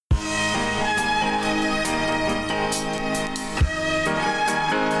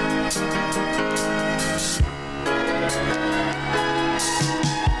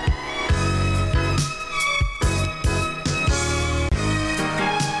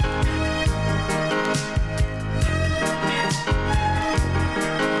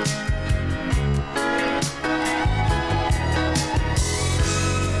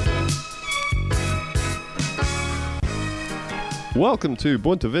Welcome to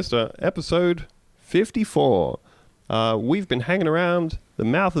Bunta Vista, episode 54. We've been hanging around the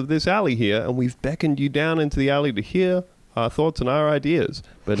mouth of this alley here, and we've beckoned you down into the alley to hear our thoughts and our ideas.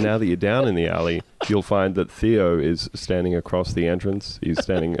 But now that you're down in the alley, you'll find that Theo is standing across the entrance. He's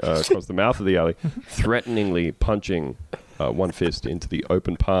standing across the mouth of the alley, threateningly punching one fist into the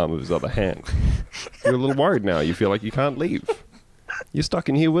open palm of his other hand. You're a little worried now. You feel like you can't leave. You're stuck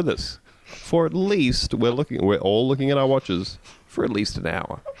in here with us. For at least, we're all looking at our watches for at least an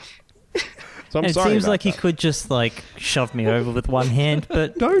hour. So I'm it sorry seems about like he that. could just shove me over with one hand,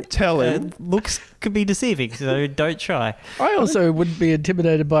 but Don't tell him. looks could be deceiving, so don't try. I also wouldn't be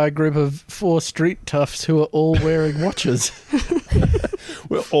intimidated by a group of 4 street toughs who are all wearing watches.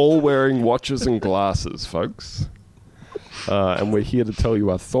 We're all wearing watches and glasses, folks. And we're here to tell you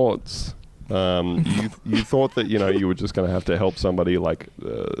our thoughts. You thought that, you were just going to have to help somebody,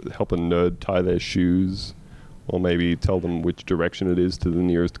 help a nerd tie their shoes, or maybe tell them which direction it is to the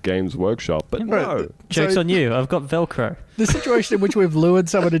nearest Games Workshop. But no. Joke's So- on you. I've got Velcro. The situation in which we've lured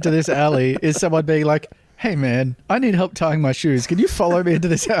someone into this alley is someone being like, hey man, I need help tying my shoes. Can you follow me into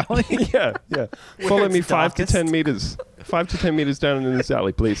this alley? Yeah. Follow me it's 5 to darkest. 10 meters. 5 to 10 meters down in this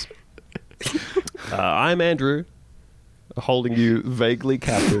alley, please. I'm Andrew, holding you vaguely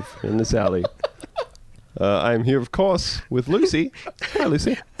captive in this alley. I'm here, of course, with Lucy. Hi,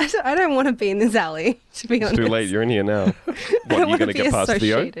 Lucy. I don't want to be in this alley, to be honest. It's too late. You're in here now. I What, don't you want going to to be get past Theo?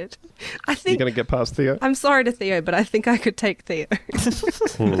 You're associated. I think going to get past Theo? I'm sorry to Theo, but I think I could take Theo.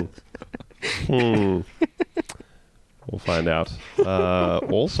 We'll find out.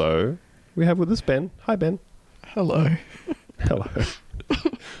 Also, we have with us Ben. Hi, Ben. Hello. Hello.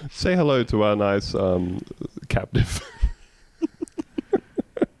 Say hello to our nice captive.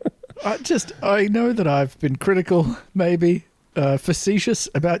 I know that I've been critical, maybe facetious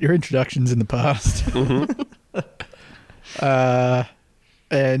about your introductions in the past.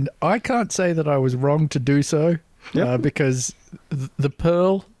 And I can't say that I was wrong to do so, Yep. because the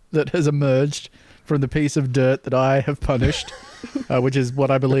pearl that has emerged from the piece of dirt that I have punished, which is what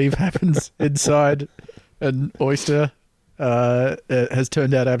I believe happens inside an oyster, has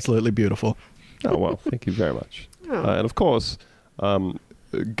turned out absolutely beautiful. Oh, well, thank you very much. And of course,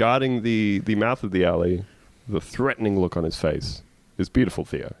 guarding the mouth of the alley, the threatening look on his face, is beautiful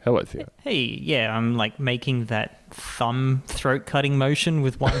Theo. Hello, Theo. Hey, yeah, I'm making that thumb throat cutting motion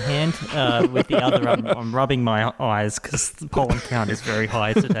with one hand. With the other, I'm rubbing my eyes because the pollen count is very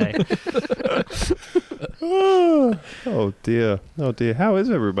high today. Oh, dear. Oh, dear. How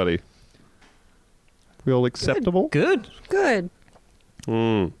is everybody? We all acceptable? Good. Good.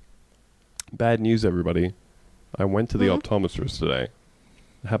 Bad news, everybody. I went to the optometrist today.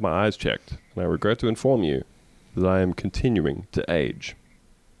 I had my eyes checked, and I regret to inform you that I am continuing to age.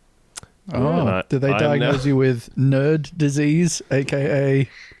 Oh, did they diagnose you with nerd disease, aka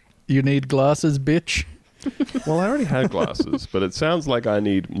you need glasses, bitch? Well, I already had glasses, but it sounds like I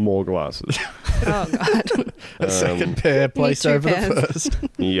need more glasses. Oh, God. A second pair placed 2 over pairs. the first.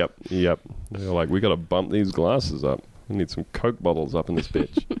 Yep. They're like, we got to bump these glasses up. We need some Coke bottles up in this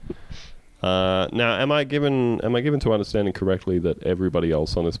bitch. Now, am I given to understanding correctly that everybody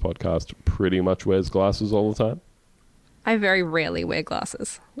else on this podcast pretty much wears glasses all the time? I very rarely wear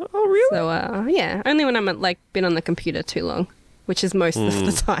glasses. Oh, really? So, yeah, only when I'm been on the computer too long, which is most of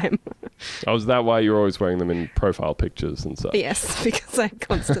the time. Oh, is that why you're always wearing them in profile pictures and such? Yes, because I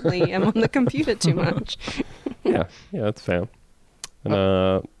constantly am on the computer too much. Yeah, that's fair.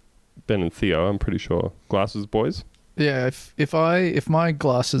 And Ben and Theo, I'm pretty sure, glasses boys. Yeah, if my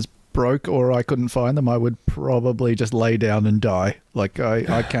glasses broke or I couldn't find them, I would probably just lay down and die. Like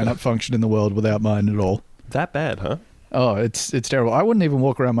I cannot function in the world without mine at all. That bad, huh? Oh, it's terrible. I wouldn't even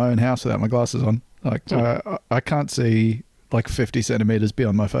walk around my own house without my glasses on. Like I can't see 50 centimeters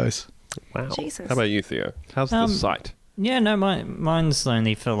beyond my face. Wow. Jesus. How about you, Theo? How's the sight? Yeah, no, mine's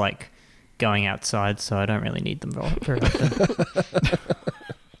only for going outside, so I don't really need them very often.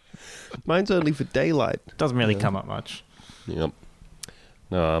 Mine's only for daylight. Doesn't really come up much. Yep.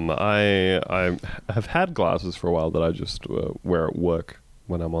 I have had glasses for a while that I just wear at work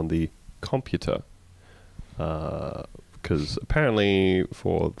when I'm on the computer. Because apparently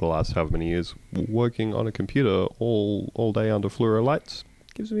for the last however many years, working on a computer all day under fluoro lights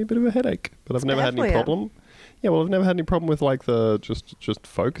gives me a bit of a headache. But I've never had any Definitely. problem. Yeah, well, I've never had any problem with the just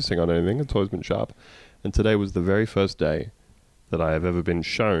focusing on anything. It's always been sharp. And today was the very first day that I have ever been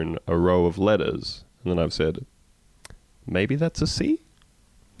shown a row of letters, and then I've said, maybe that's a C?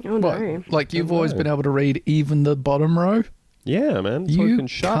 Oh, no. What? Like you've always been able to read even the bottom row? Yeah, man. It's always You been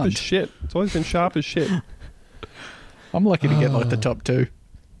sharp as cunt. shit. It's always been sharp as shit. I'm lucky to get the top 2.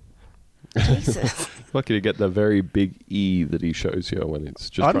 Jesus. Lucky to get the very big E that he shows you when it's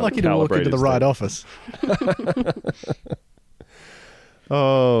just. I'd like you to walk into the right office.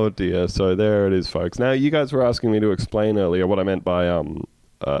 Oh dear. So there it is, folks. Now you guys were asking me to explain earlier what I meant by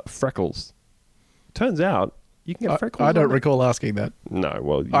freckles. Turns out you can get freckles. I don't recall asking that. No,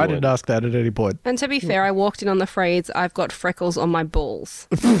 well, I didn't ask that at any point. And to be fair, I walked in on the phrase, I've got freckles on my balls.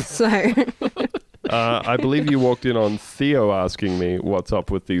 So, I believe you walked in on Theo asking me what's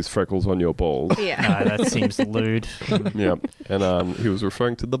up with these freckles on your balls. yeah. No, that seems lewd. Yeah, and he was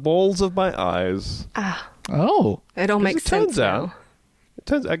referring to the balls of my eyes. Oh. It all makes sense now. It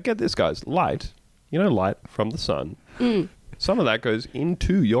turns out, get this, guys, light, light from the sun. Some of that goes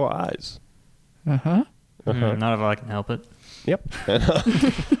into your eyes. Uh-huh. Not if I can help it. Yep.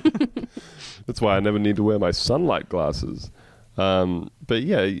 That's why I never need to wear my sunlight glasses. But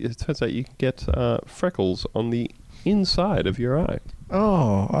yeah, it turns out you can get freckles on the inside of your eye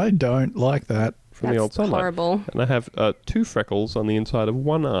Oh, I don't like that. from the old That's sunlight. horrible. And I have 2 freckles on the inside of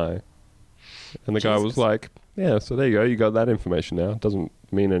one eye. And the guy was Jesus. like, yeah, so there you go. You got that information now. It doesn't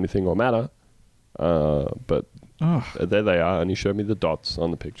mean anything or matter. But Oh, there they are. And he showed me the dots on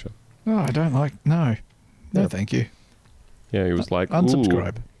the picture. I don't like... No. No, Yeah. thank you. Yeah, he was like,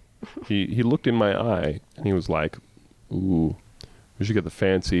 Unsubscribe. Ooh. He looked in my eye and he was like, ooh, we should get the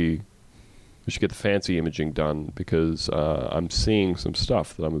fancy imaging done because I'm seeing some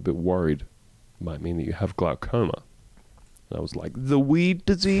stuff that I'm a bit worried might mean that you have glaucoma. And I was like, the weed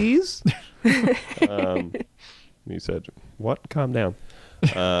disease? He said, what? Calm down.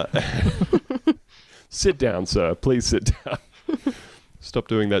 Sit down, sir. Please sit down. Stop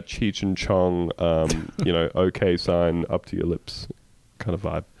doing that Cheech and Chong, okay sign up to your lips kind of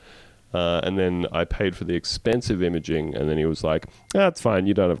vibe. And then I paid for the expensive imaging, and then he was like, it's fine,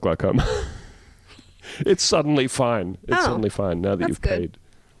 you don't have glaucoma. It's suddenly fine. It's suddenly fine now that that's you've good.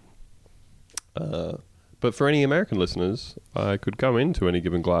 paid. But for any American listeners, I could go into any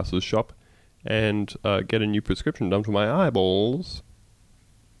given glasses shop and get a new prescription done for my eyeballs.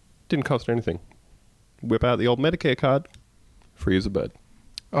 Didn't cost anything. Whip out the old Medicare card. Free as a bird.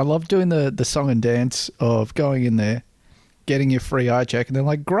 I love doing the song and dance of going in there, getting your free eye check, and they're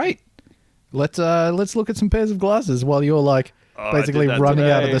like, great. Let's look at some pairs of glasses while you're like basically running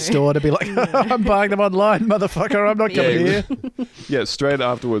out of the store to be like, I'm buying them online, motherfucker. I'm not coming here. Yeah, straight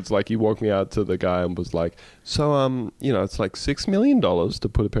afterwards, like he walked me out to the guy and was like, so it's like $6 million to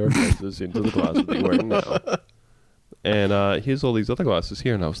put a pair of lenses into the glasses that you're wearing now. And here's all these other glasses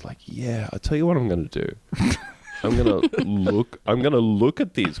here. And I was like, yeah, I'll tell you what I'm going to do. I'm gonna look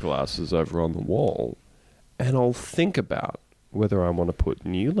at these glasses over on the wall, and I'll think about whether I want to put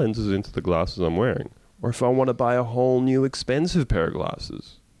new lenses into the glasses I'm wearing, or if I want to buy a whole new expensive pair of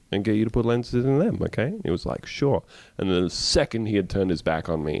glasses and get you to put lenses in them. Okay? He was like, sure. And then the second he had turned his back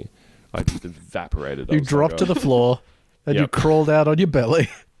on me, I just evaporated. You dropped to the floor, and you Yep. crawled out on your belly.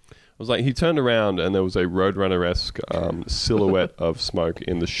 I was like, he turned around, and there was a Roadrunner-esque silhouette of smoke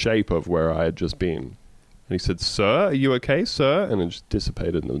in the shape of where I had just been. And he said, sir, are you okay, sir? And it just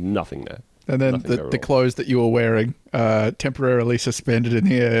dissipated and there was nothing there. And then Nothing there the at all. clothes that you were wearing, temporarily suspended in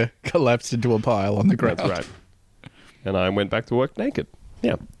the air, collapsed into a pile on the ground. That's right. And I went back to work naked.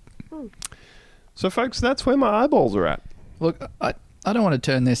 Yeah. So, folks, that's where my eyeballs are at. Look, I don't want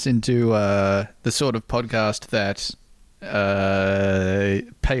to turn this into the sort of podcast that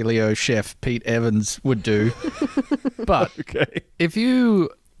paleo chef Pete Evans would do. But Okay. if you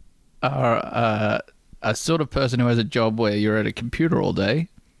are a sort of person who has a job where you're at a computer all day,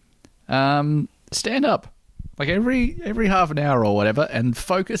 stand up. Like every half an hour or whatever, and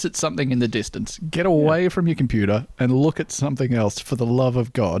focus at something in the distance. Get away from your computer and look at something else, for the love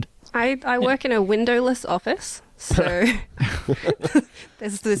of God. I work in a windowless office, so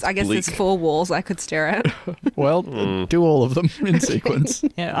there's bleak. there's 4 walls I could stare at. Well, do all of them in sequence.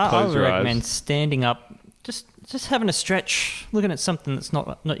 Yeah, I Close would your recommend eyes. standing up, just having a stretch, looking at something that's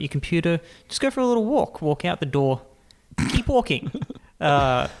not your computer. Just go for a little walk. Walk out the door. Keep walking.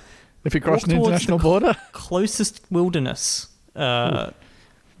 If you cross Walk an towards international the border, Closest wilderness.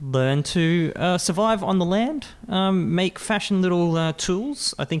 Learn to survive on the land. Make fashion little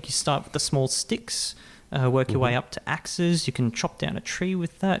tools. I think you start with the small sticks. Work your way up to axes. You can chop down a tree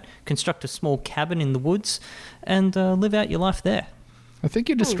with that. Construct a small cabin in the woods, and live out your life there. I think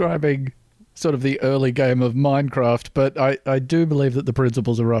you're describing sort of the early game of Minecraft, but I do believe that the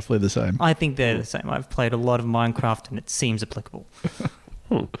principles are roughly the same. I think they're the same. I've played a lot of Minecraft, and it seems applicable.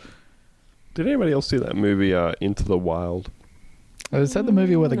 Did anybody else see that movie, Into the Wild? Is that the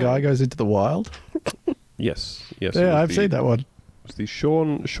movie where the guy goes into the wild? Yes. Yes. it Yeah, was I've seen that one. It was the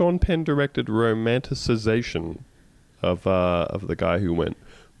Sean Penn directed romanticization of the guy who went,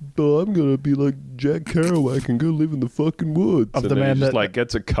 "Oh, I'm gonna be like Jack Kerouac and go live in the fucking woods." Of and the then man he just that- like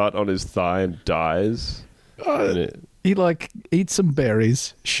gets a cut on his thigh and dies. And it- He like eats some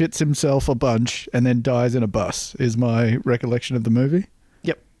berries, shits himself a bunch, and then dies in a bus. Is my recollection of the movie.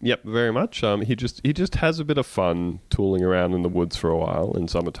 Yep, very much. He just has a bit of fun tooling around in the woods for a while in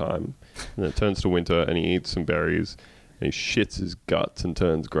summertime, and it turns to winter, and he eats some berries, and he shits his guts and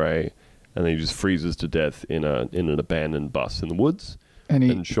turns grey, and then he just freezes to death in an abandoned bus in the woods. And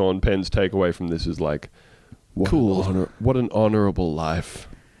he And Sean Penn's takeaway from this is like, Cool. what an honourable life.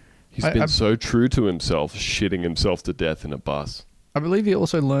 He's been I'm- so true to himself, shitting himself to death in a bus. I believe he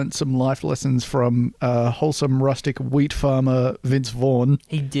also learnt some life lessons from wholesome rustic wheat farmer Vince Vaughn.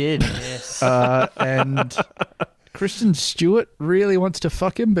 He did, yes. And Kristen Stewart really wants to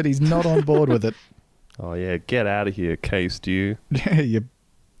fuck him, but he's not on board with it. Oh yeah, get out of here, Case Stew. Yeah, you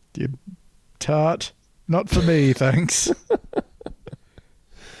tart. Not for me, thanks.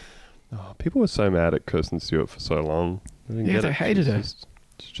 Oh, people were so mad at Kirsten Stewart for so long. They didn't Yeah, get they it. hated her.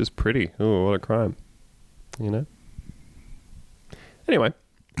 She's just pretty. Oh, what a crime. You know? Anyway,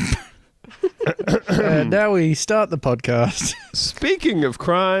 Now we start the podcast. speaking of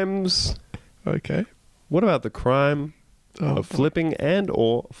crimes, Okay. what about the crime Oh, of flipping and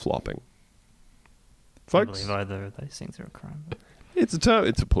or flopping? I Folks, believe either of those things are a crime. But it's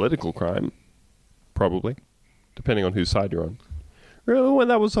a political crime, probably, depending on whose side you're on. Remember when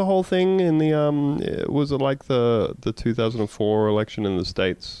that was the whole thing in the was it like the 2004 election in the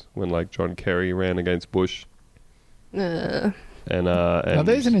States when like John Kerry ran against Bush and now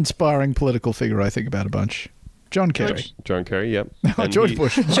there's an inspiring political figure I think about a bunch. John Kerry. John Kerry, yep. Oh, And George he-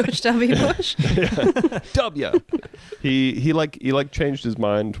 Bush. George W. Bush. W. He changed his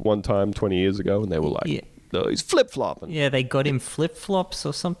mind one time 20 years ago, and they were like, Yeah. "No, he's flip flopping." yeah, they got him flip flops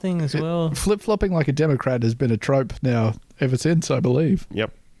or something as well. Flip-flopping like a Democrat has been a trope now ever since, I believe.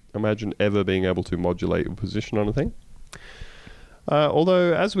 Yep. Imagine ever being able to modulate your position on a thing.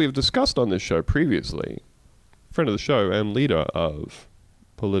 Although, as we've discussed on this show previously, friend of the show and leader of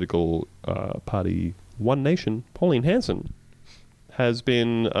political party One Nation, Pauline Hanson, has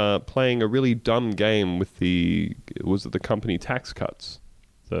been playing a really dumb game with the company tax cuts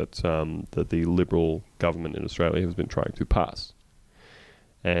that the Liberal government in Australia has been trying to pass.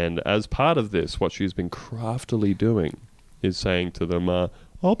 And as part of this, what she's been craftily doing is saying to them,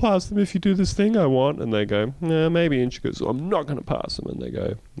 "I'll pass them if you do this thing I want." And they go, "No, maybe." And she goes, "I'm not going to pass them." And they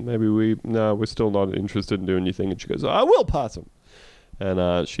go, we're still not interested in doing anything." And she goes, "I will pass them."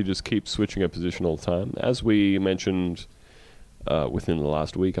 And she just keeps switching her position all the time. As we mentioned within the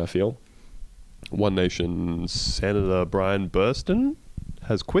last week, I feel, One Nation Senator Brian Burston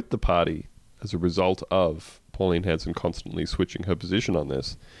has quit the party as a result of Pauline Hanson constantly switching her position on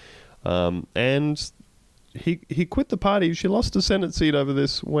this. And he quit the party. She lost a Senate seat over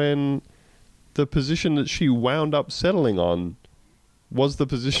this when the position that she wound up settling on was the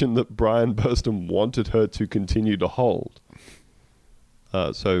position that Brian Burston wanted her to continue to hold.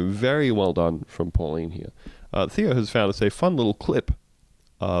 So very well done from Pauline here. Theo has found us a fun little clip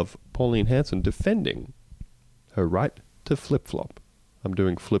of Pauline Hanson defending her right to flip-flop. I'm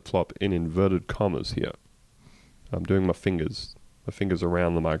doing flip-flop in inverted commas here. I'm doing my fingers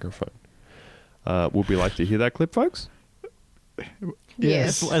around the microphone. Would we like to hear that clip, folks?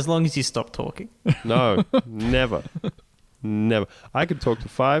 Yes. As long as you stop talking. No, never. Never. I could talk to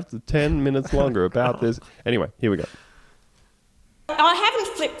 5 to 10 minutes longer about this. Anyway, here we go. I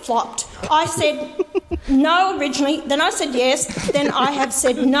haven't flip-flopped. I said no originally, then I said yes, then I have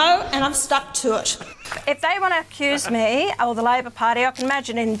said no, and I've stuck to it. If they want to accuse me or the Labor Party, I can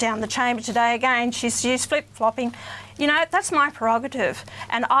imagine in down the chamber today again, she's flip-flopping. You know, that's my prerogative,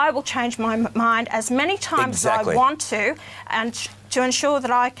 and I will change my mind as many times Exactly. as I want to, and to ensure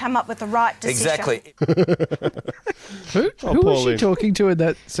that I come up with the right decision. Exactly. Who was she Pauline. talking to in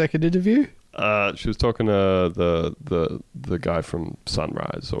that second interview? She was talking to the guy from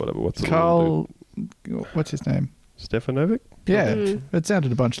Sunrise or whatever. What's the little Carl, what's his name? dude? Stefanovic? Yeah, it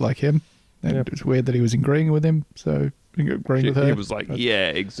sounded a bunch like him. And Yeah. it was weird that he was agreeing with him, so agreeing with her. He was like, But- "Yeah,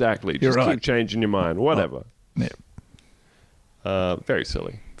 exactly. You're Just right. keep changing your mind. Whatever." Yeah. Very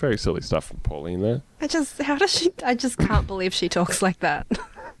silly. Very silly stuff from Pauline there. I just can't believe she talks like that.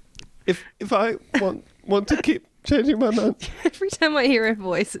 If I want to keep changing my mind. Every time I hear her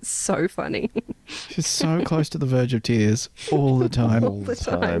voice, it's so funny. She's so close to the verge of tears all the time. All the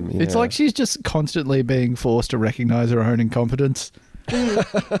time. It's like she's just constantly being forced to recognise her own incompetence,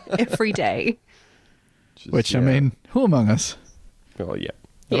 Every day. which, I mean, who among us? Oh yeah.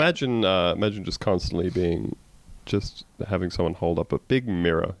 Yeah. Imagine just constantly having someone hold up a big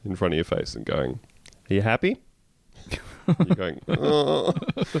mirror in front of your face and going, "Are you happy? You're going, oh,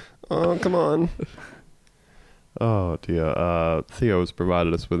 come on. Oh, dear. Theo has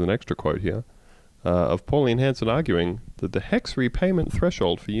provided us with an extra quote here of Pauline Hanson arguing that the HECS repayment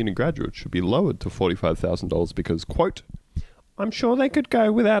threshold for uni graduates should be lowered to $45,000 because, quote, I'm sure they could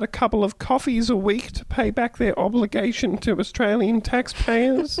go without a couple of coffees a week to pay back their obligation to Australian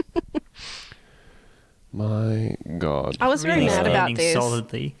taxpayers. My God. I was very Really mad about standing this.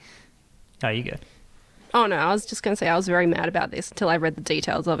 solidly. Oh, you go. Oh no, I was just going to say I was very mad about this until I read the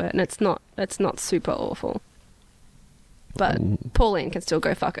details of it, and it's not super awful. But Pauline can still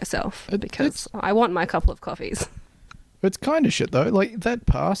go fuck herself because I want my couple of coffees. It's kind of shit though. Like that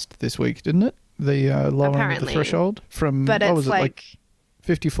passed this week, didn't it? The lowering of the Apparently. threshold from But what it's was it, like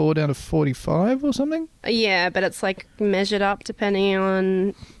 54 down to 45 or something? Yeah, but it's like measured up depending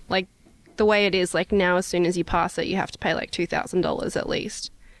on like the way it is. Like now, as soon as you pass it, you have to pay like $2,000 at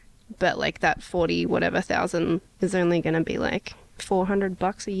least. But like that 40 whatever thousand is only going to be like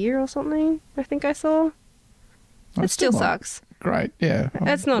 $400 a year or something. I think I saw. Oh, It still not sucks. Great, yeah.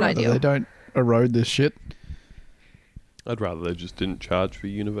 It's not Rather ideal. They don't erode this shit. I'd rather they just didn't charge for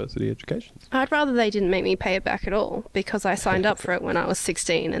university education. I'd rather they didn't make me pay it back at all because I signed up for it when I was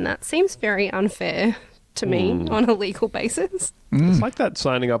 16, and that seems very unfair to me on a legal basis. It's like that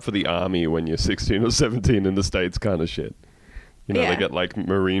signing up for the army when you're 16 or 17 in the States kind of shit. You know, Yeah. they get like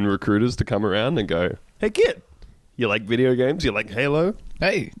Marine recruiters to come around and go, hey kid, you like video games? You like Halo?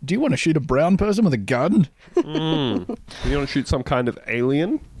 Hey, do you want to shoot a brown person with a gun? You want to shoot some kind of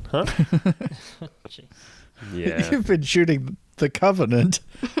alien? Huh? Jeez. Yeah. You've been shooting the Covenant.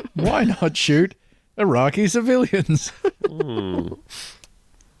 Why not shoot Iraqi civilians?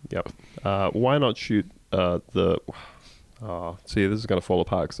 Yep. Why not shoot the... Oh, see, this is going to fall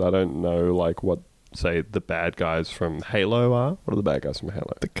apart because I don't know, like, what, say, the bad guys from Halo are. What are the bad guys from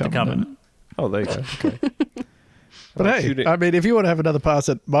Halo? The The Covenant. Covenant. Oh, there you go. Okay. But hey, shooting- I mean, if you want to have another pass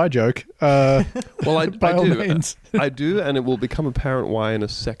at my joke, Well, I by all do. means. I do, and it will become apparent why in a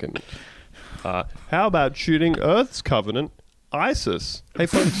second. How about shooting Earth's Covenant, ISIS? Hey,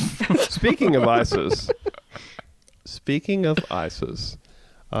 folks, speaking of ISIS,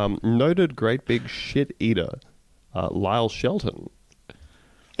 noted great big shit eater, Lyle Shelton,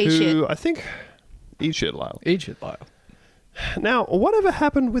 Eat who shit. I think... Eat shit, Lyle. Eat shit, Lyle. Now, whatever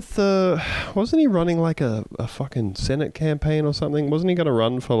happened with the... Wasn't he running like a fucking Senate campaign or something? Wasn't he going to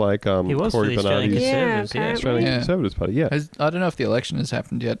run for like He was for Tory the Australian Bernardi's Yeah, Conservatives, yeah. apparently. Australian Yeah. Conservatives Party? Yeah. I don't know if the election has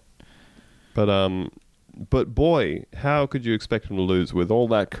happened yet. But boy, how could you expect him to lose with all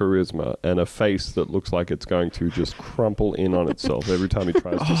that charisma and a face that looks like it's going to just crumple in on itself every time he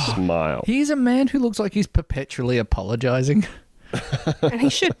tries to smile? He's a man who looks like he's perpetually apologizing. And he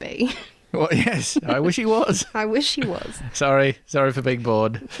should be. Well, yes, I wish he was. I wish he was. Sorry for being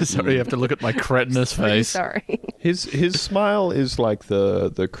bored. Sorry you have to look at my cretinous I'm face. sorry. His smile is like the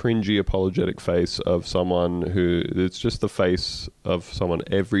cringy apologetic face of someone who... It's just the face of someone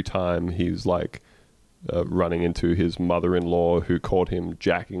every time he's like... running into his mother-in-law who caught him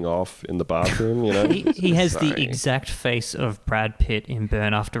jacking off in the bathroom, you know? He has the Sorry. exact face of Brad Pitt in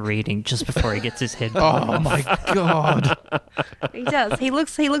Burn After Reading just before he gets his head Oh blown off. my god. He does. He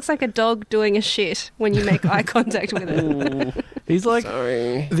looks like a dog doing a shit when you make eye contact with it. He's like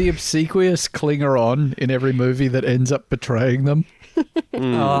Sorry. the obsequious clinger on in every movie that ends up betraying them.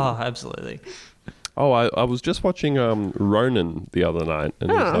 Oh, absolutely. Oh, I was just watching Ronin the other night.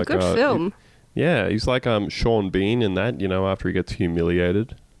 And it's Oh, like, good film. Yeah, he's like Sean Bean in that, you know, after he gets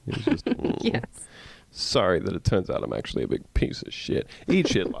humiliated. He's just, Yes. sorry that it turns out I'm actually a big piece of shit. Eat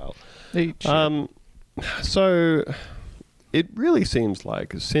shit, Lyle. Eat shit. So it really seems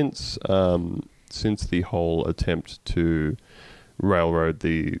like since the whole attempt to railroad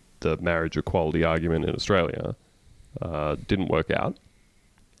the marriage equality argument in Australia didn't work out,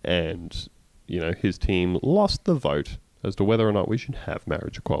 and you know his team lost the vote as to whether or not we should have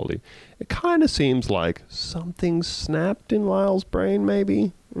marriage equality. It kind of seems like something snapped in Lyle's brain,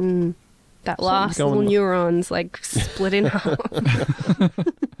 maybe. That last going little on. neurons like split in half.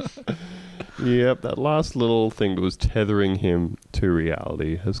 Yep, that last little thing that was tethering him to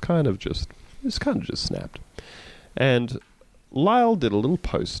reality has kind of just snapped. And Lyle did a little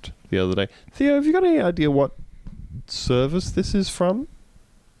post the other day. Theo, have you got any idea what service this is from?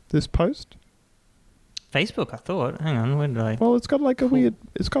 This post? Facebook, I thought. Hang on, where did I? Well, it's got like a weird.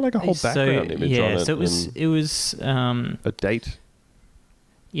 It's got like a whole background image on it. So and it was a date.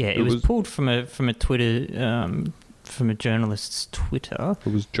 yeah, it it was was- pulled from a Twitter from a journalist's Twitter.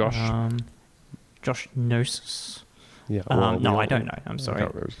 It was Josh. Josh Gnosis. Yeah. No, I don't know. I'm sorry. I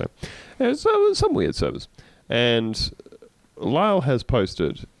can't remember his name. Yeah, so some weird service. And Lyle has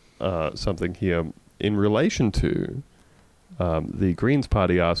posted something here in relation to the Greens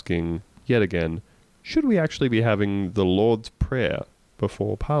Party asking, yet again, should we actually be having the Lord's Prayer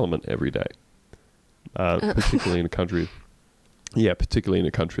before Parliament every day? Particularly in a country... Yeah, particularly in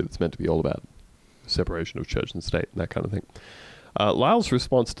a country that's meant to be all about separation of church and state and that kind of thing. Lyle's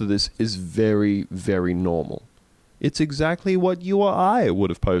response to this is very, very normal. It's exactly what you or I would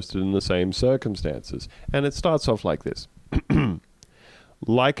have posted in the same circumstances. And it starts off like this.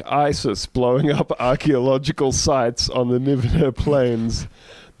 Like ISIS blowing up archaeological sites on the Nivenir Plains,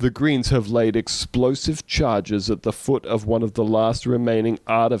 the Greens have laid explosive charges at the foot of one of the last remaining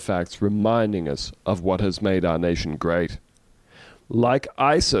artifacts reminding us of what has made our nation great. Like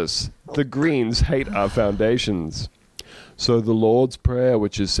ISIS, the Greens hate our foundations. So the Lord's Prayer,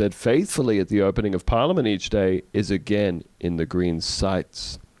 which is said faithfully at the opening of Parliament each day, is again in the Greens'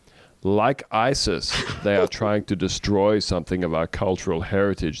 sights. Like ISIS, they are trying to destroy something of our cultural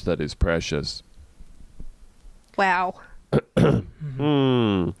heritage that is precious. Wow.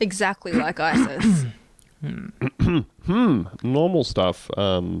 Exactly like ISIS. Normal stuff.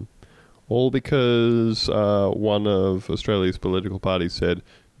 All because one of Australia's political parties said,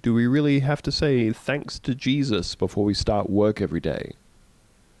 do we really have to say thanks to Jesus before we start work every day?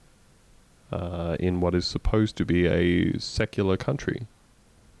 In what is supposed to be a secular country.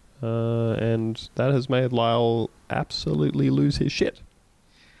 And that has made Lyle absolutely lose his shit.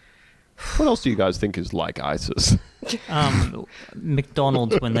 What else do you guys think is like ISIS?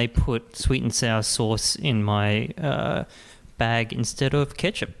 McDonald's, when they put sweet and sour sauce in my bag instead of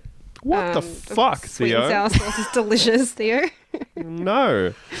ketchup. What the fuck, Sweet Theo? and sour sauce is delicious, Theo.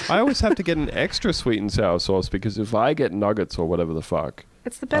 No. I always have to get an extra sweet and sour sauce because if I get nuggets or whatever the fuck,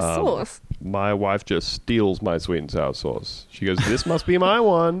 It's the best sauce. my wife just steals my sweet and sour sauce. She goes, this must be my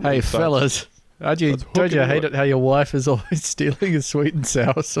one. Hey, And starts- fellas. Don't you hooking hate it. it how your wife is always stealing a sweet and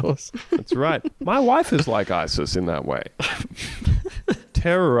sour sauce? That's right. My wife is like ISIS in that way.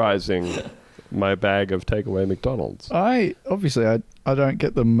 Terrorizing my bag of takeaway McDonald's. I don't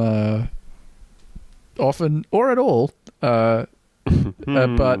get them often or at all. But in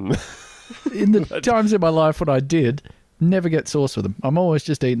the times in my life when I did, never get sauce with them. I'm always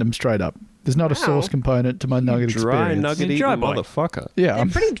just eating them straight up. There's not a Wow. sauce component to my nugget Dry experience. nugget You're eating dry boy. motherfucker. Yeah,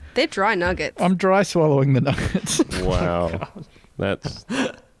 They're dry nuggets. I'm dry swallowing the nuggets. Wow. That's...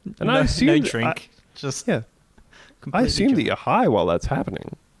 And no, I assume no that- drink. Just Yeah. I completely assume that dry. you're high while that's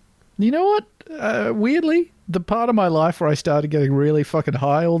happening. You know what? Weirdly, the part of my life where I started getting really fucking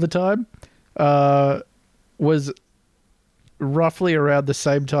high all the time was roughly around the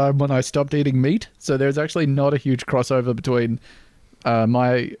same time when I stopped eating meat. So there's actually not a huge crossover between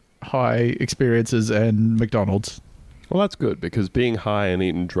my high experiences and McDonald's. Well, that's good because being high and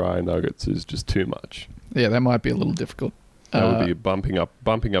eating dry nuggets is just too much. Yeah, that might be a little difficult. That would be bumping up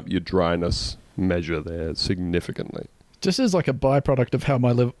your dryness measure there significantly. Just as like a byproduct of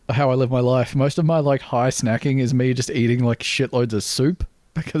how I live my life, most of my like high snacking is me just eating like shitloads of soup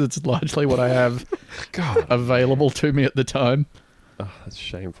because it's largely what I have God, available to me at the time. oh, that's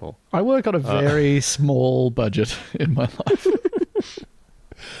shameful. I work on a very small budget in my life.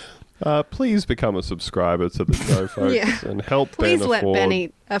 Please become a subscriber to the show, folks, Yeah. and help Please Ben let afford. Ben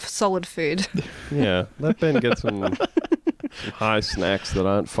eat a solid food. Yeah, let Ben get some high snacks that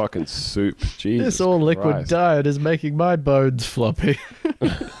aren't fucking soup. Jesus This all liquid Christ. diet is making my bones floppy.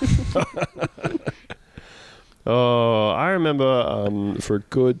 Oh, I remember for a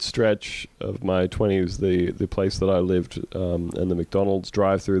good stretch of my 20s, the place that I lived and the McDonald's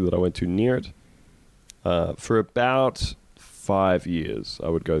drive-thru that I went to near it, for about 5 years, I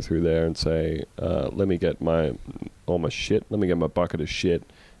would go through there and say, let me get all my shit, let me get my bucket of shit.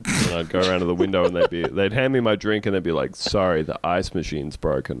 And I'd go around to the window and they'd hand me my drink and they'd be like, sorry, the ice machine's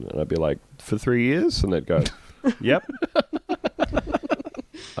broken. And I'd be like, for 3 years? And they'd go, yep.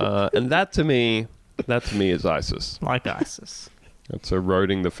 And that to me is ISIS. like ISIS. It's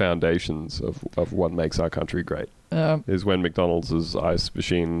eroding the foundations of what makes our country great. Is when McDonald's ice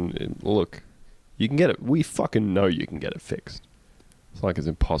machine, look, you can get it. We fucking know you can get it fixed. It's like it's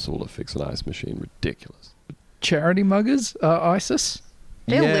impossible to fix an ice machine. Ridiculous. Charity muggers are ISIS.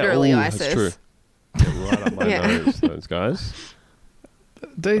 They're literally ooh, ISIS. That's true. They're right up my Yeah. nose, those guys.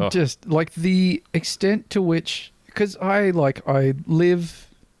 They Oh. just like the extent to which, because I live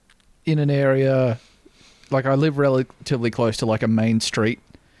in an area, like I live relatively close to like a main street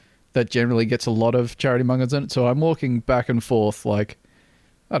that generally gets a lot of charity muggers in it. So I'm walking back and forth like,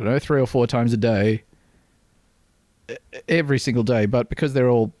 I don't know, 3 or 4 times a day, every single day. But because they're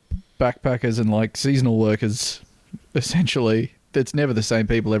all backpackers and like seasonal workers, essentially, it's never the same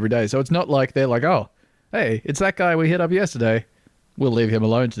people every day. So it's not like they're like, oh, hey, it's that guy we hit up yesterday. We'll leave him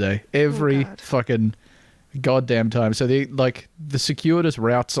alone today. Every God. fucking goddamn time. So the circuitous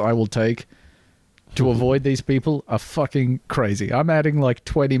routes I will take to avoid these people are fucking crazy. I'm adding like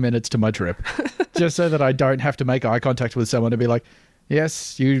 20 minutes to my trip just so that I don't have to make eye contact with someone and be like,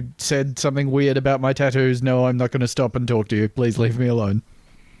 yes, you said something weird about my tattoos. No, I'm not going to stop and talk to you. Please leave me alone.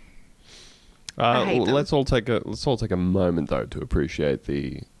 I hate them. Let's all take a moment though to appreciate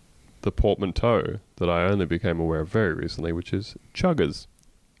the portmanteau that I only became aware of very recently, which is chuggers.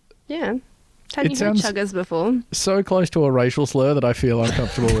 Yeah. Have It you heard sounds- chuggers before? So close to a racial slur that I feel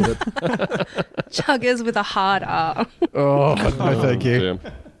uncomfortable with it. Chuggers with a hard R. Oh, no, thank you.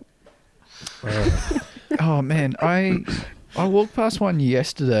 Damn. Oh man, I walked past one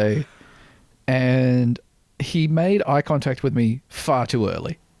yesterday, and he made eye contact with me far too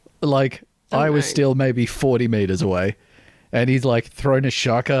early. Like Oh, I was no. still maybe 40 meters away, and he's like thrown a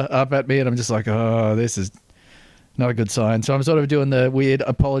shaka up at me, and I'm just like, oh, this is not a good sign. So I'm sort of doing the weird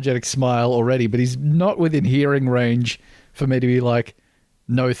apologetic smile already, but he's not within hearing range for me to be like,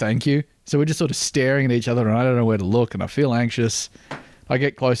 no, thank you. So we're just sort of staring at each other, and I don't know where to look, and I feel anxious. I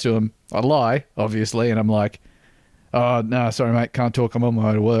get close to him. I lie, obviously, and I'm like, oh, no, sorry, mate, can't talk. I'm on my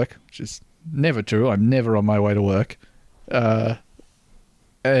way to work, which is never true. I'm never on my way to work.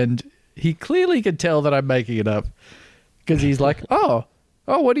 And he clearly could tell that I'm making it up because he's like, oh,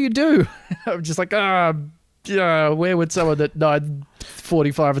 what do you do? I'm just like, where would someone at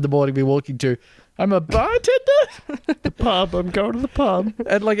 9:45 in the morning be walking to? I'm a bartender? The pub. I'm going to the pub.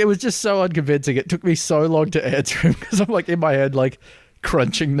 And like, it was just so unconvincing. It took me so long to answer him because I'm like in my head, like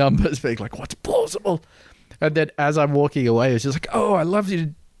crunching numbers, being like, what's plausible? And then as I'm walking away, it's just like, oh, I love your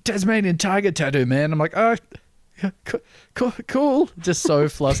Tasmanian tiger tattoo, man. I'm like, oh, yeah, cool. Just so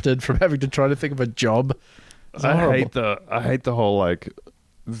flustered from having to try to think of a job. It's I horrible. hate the whole like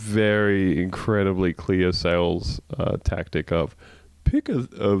very incredibly clear sales tactic of pick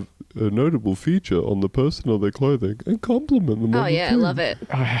a notable feature on the person or their clothing and compliment them. Oh, on the yeah, I thing. love it.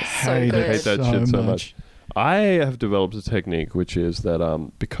 I hate good. it I hate that so shit so much. much. I have developed a technique which is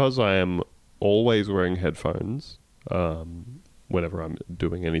that because I am always wearing headphones whenever I'm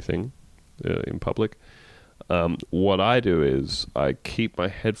doing anything in public, what I do is I keep my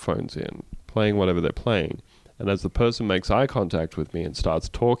headphones in, playing whatever they're playing, and as the person makes eye contact with me and starts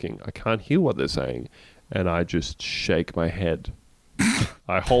talking, I can't hear what they're saying, and I just shake my head.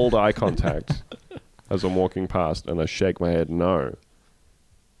 I hold eye contact as I'm walking past, and I shake my head no.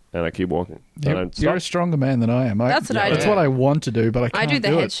 And I keep walking. I don't You're stop. a stronger man than I am. That's what I That's do. what I want to do, but I I can't do the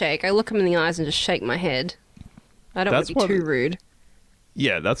head it. shake. I look him in the eyes and just shake my head. I don't want That's to be what- too rude.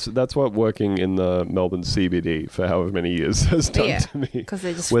 Yeah, that's what working in the Melbourne CBD for however many years has done Yeah, to me. because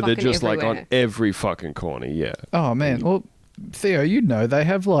they're just Where they're fucking just like everywhere. on every fucking corner. Yeah. Oh man, well, Theo, you know they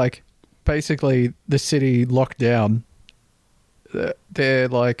have like basically the city locked down. They're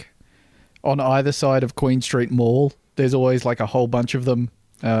like on either side of Queen Street Mall. There's always like a whole bunch of them,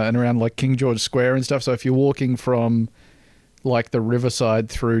 and around like King George Square and stuff. So if you're walking from like the Riverside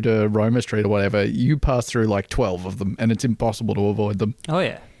through to Roma Street or whatever, you pass through like 12 of them, and it's impossible to avoid them. Oh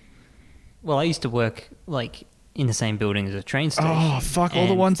yeah. Well, I used to work like in the same building as a train station. Oh fuck! All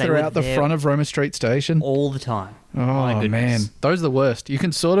the and ones they that are were out the there front of Roma Street Station. all the time. Oh My goodness. man, those are the worst. You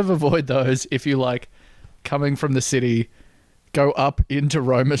can sort of avoid those if you like coming from the city, go up into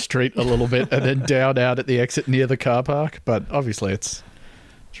Roma Street a little bit, and then down out at the exit near the car park. But obviously, it's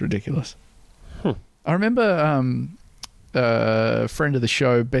ridiculous. I remember a friend of the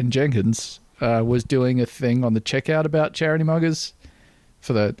show, Ben Jenkins, was doing a thing on the checkout about charity muggers.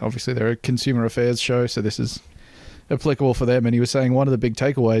 For the obviously they're a consumer affairs show, so this is applicable for them. And he was saying one of the big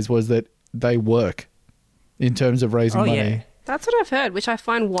takeaways was that they work in terms of raising Oh, money. yeah. That's what I've heard, which I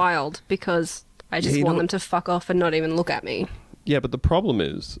find wild because I just you want know- them to fuck off and not even look at me. Yeah, but the problem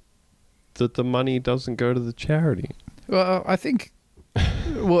is that the money doesn't go to the charity. Well, I think,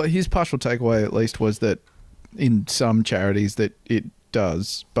 well, his partial takeaway at least was that in some charities that it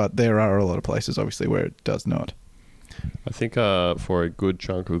does, but there are a lot of places obviously where it does not. I think for a good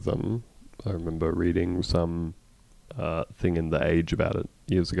chunk of them, I remember reading some thing in The Age about it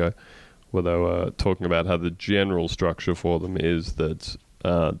years ago, where they were talking about how the general structure for them is that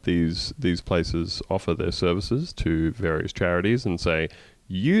these places offer their services to various charities and say,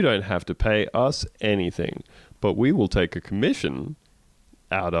 you don't have to pay us anything, but we will take a commission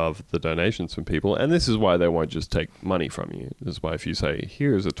out of the donations from people, and this is why they won't just take money from you. This is why if you say,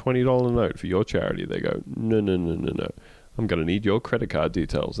 here's a $20 note for your charity, they go, no. I'm going to need your credit card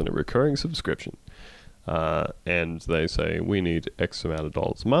details and a recurring subscription. And they say, we need X amount of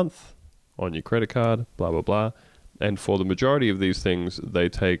dollars a month on your credit card, blah, blah, blah. And for the majority of these things, they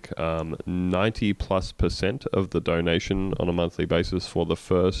take 90+% of the donation on a monthly basis for the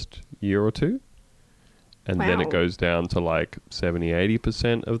first year or two. and then it Wow. goes down to like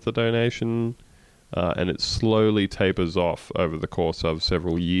 70-80% of the donation, and it slowly tapers off over the course of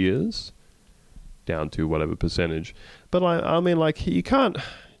several years down to whatever percentage. But I mean, like, you can't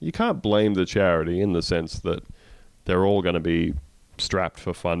blame the charity in the sense that they're all going to be strapped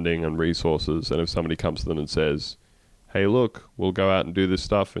for funding and resources, and if somebody comes to them and says, hey, look, we'll go out and do this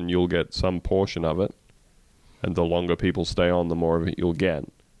stuff and you'll get some portion of it, and the longer people stay on, the more of it you'll get.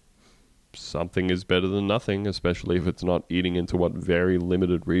 Something is better than nothing, especially if it's not eating into what very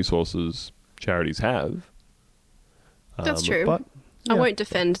limited resources charities have. That's true. But, I yeah. won't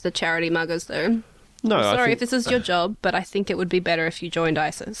defend the charity muggers, though. No, I'm I sorry think- if this is your job, but I think it would be better if you joined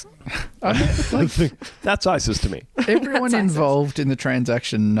ISIS. I mean, like, That's ISIS to me. everyone That's involved in the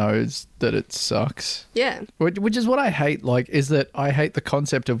transaction knows that it sucks. Yeah. Which is what I hate, like, is that I hate the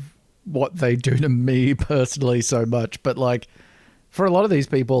concept of what they do to me personally so much. But, like, for a lot of these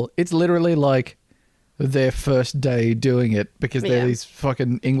people, it's literally like their first day doing it because they're Yeah. these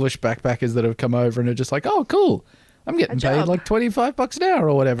fucking English backpackers that have come over and are just like, oh, cool. I'm getting paid job. like $25 an hour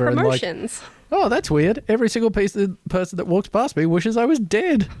or whatever. And like, Promotions. oh, that's weird. Every single person that walks past me wishes I was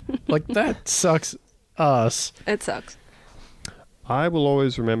dead. Like, that sucks ass. It sucks. I will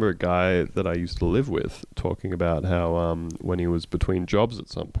always remember a guy that I used to live with talking about how when he was between jobs at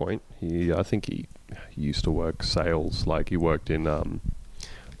some point, I think he used to work sales, like he worked in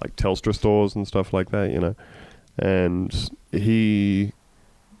like Telstra stores and stuff like that, you know, and he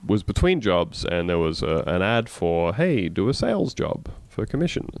was between jobs and there was an ad for, hey, do a sales job for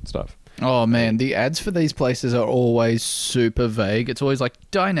commission and stuff. Oh man, the ads for these places are always super vague. It's always like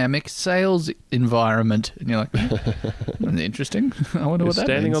dynamic sales environment, and you're like, interesting. I wonder He what was that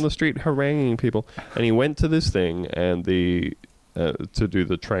standing means. on the street haranguing people, and he went to this thing and to do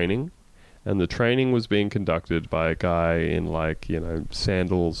the training, and the training was being conducted by a guy in, like, you know,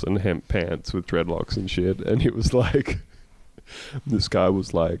 sandals and hemp pants with dreadlocks and shit, and it was like, this guy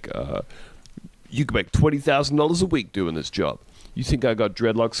was like, you can make $20,000 a week doing this job. You think I got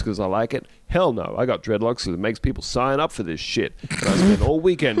dreadlocks because I like it? Hell no, I got dreadlocks because it makes people sign up for this shit. And I spend all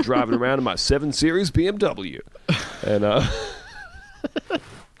weekend driving around in my 7 Series BMW. And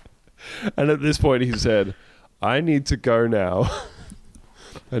and at this point he said, I need to go now.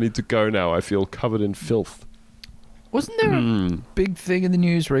 I need to go now. I feel covered in filth. Wasn't there a big thing in the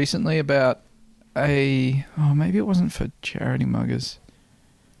news recently about maybe it wasn't for charity muggers.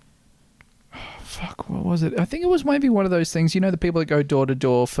 Oh, fuck, what was it? I think it was maybe one of those things, you know, the people that go door to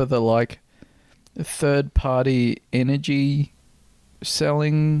door for the, like, third party energy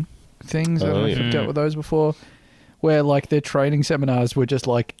selling things. I don't know if you've dealt with those before. Where, like, their training seminars were just,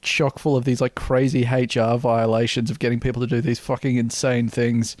 like, chock full of these, like, crazy HR violations of getting people to do these fucking insane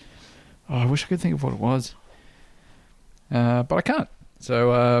things. Oh, I wish I could think of what it was. But I can't.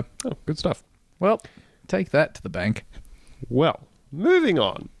 So, Oh, good stuff. well, take that to the bank. Well, moving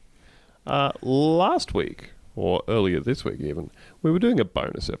on. Last week, or earlier this week even, we were doing a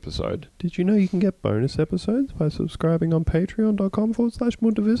bonus episode. Did you know you can get bonus episodes by subscribing on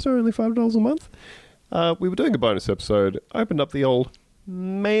patreon.com/MuntaVista, only $5 a month? We were doing a bonus episode, opened up the old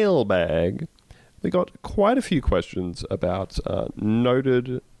mailbag. We got quite a few questions about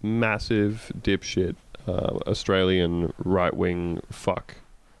noted, massive, dipshit, Australian right-wing fuck,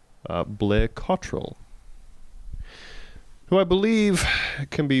 Blair Cottrell, who I believe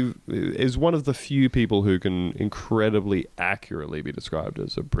is one of the few people who can incredibly accurately be described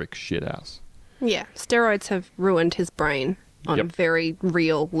as a brick shithouse. Yeah. Steroids have ruined his brain on a Yep. very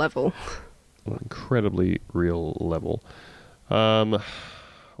real level. On an incredibly real level.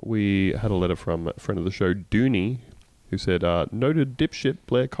 We had a letter from a friend of the show, Dooney, who said, noted dipshit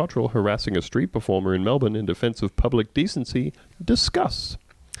Blair Cottrell harassing a street performer in Melbourne in defence of public decency. Discuss.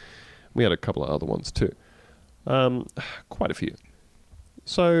 We had a couple of other ones too. Quite a few.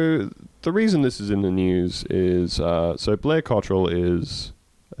 So the reason this is in the news is, so Blair Cottrell is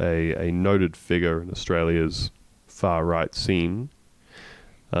a noted figure in Australia's far-right scene,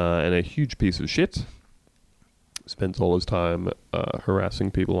 and a huge piece of shit. Spends all his time harassing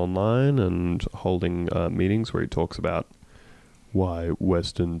people online and holding meetings where he talks about why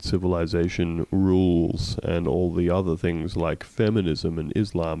Western civilization rules and all the other things like feminism and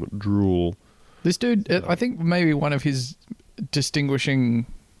Islam drool. This dude, I think maybe one of his distinguishing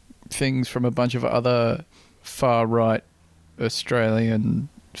things from a bunch of other far-right Australian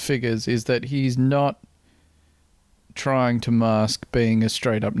figures is that he's not trying to mask being a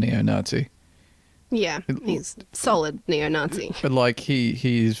straight-up neo-Nazi. Yeah. He's solid neo-Nazi. But, like,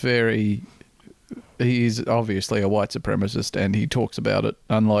 he's obviously a white supremacist and he talks about it,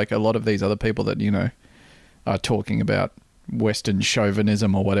 unlike a lot of these other people that, you know, are talking about Western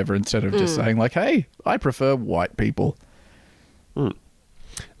chauvinism or whatever instead of just saying like, hey, I prefer white people. This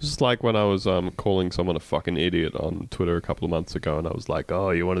is like when I was calling someone a fucking idiot on Twitter a couple of months ago, and I was like,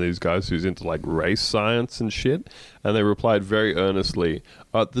 oh, you're one of these guys who's into like race science and shit? And they replied very earnestly,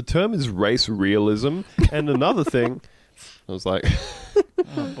 the term is race realism. And another thing, I was like,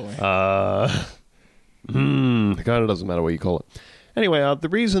 Oh, boy. it kind of doesn't matter what you call it. Anyway, the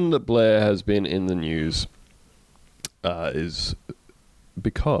reason that Blair has been in the news is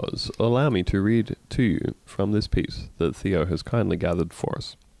because, allow me to read to you from this piece that Theo has kindly gathered for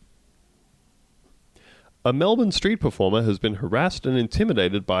us. A Melbourne street performer has been harassed and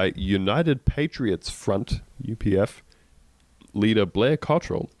intimidated by United Patriots Front, UPF, leader Blair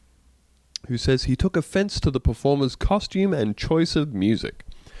Cottrell, who says he took offense to the performer's costume and choice of music.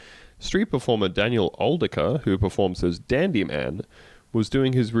 Street performer Daniel Oldiker, who performs as Dandy Man, was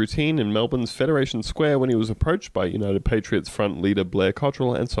doing his routine in Melbourne's Federation Square when he was approached by United Patriots Front leader Blair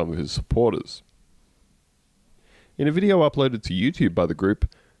Cottrell and some of his supporters. In a video uploaded to YouTube by the group,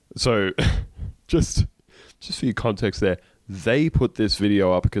 so just for your context there, they put this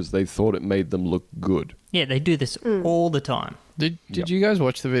video up because they thought it made them look good. Yeah, they do this all the time. Did Yep. you guys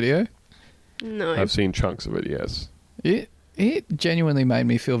watch the video? No. I've seen chunks of it, yes. It genuinely made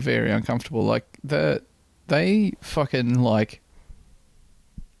me feel very uncomfortable. Like they fucking like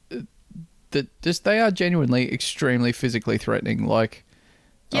they are genuinely extremely physically threatening. Like,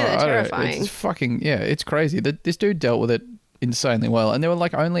 Yeah, they're I don't know, terrifying. it's fucking it's crazy. This dude dealt with it insanely well, and there were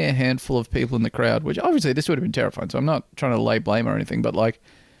like only a handful of people in the crowd, which obviously this would have been terrifying. So I'm not trying to lay blame or anything, but like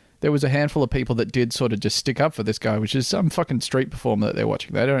there was a handful of people that did sort of just stick up for this guy, which is some fucking street performer that they're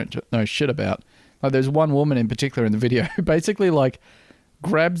watching. They don't know shit about. Like there's one woman in particular in the video who basically like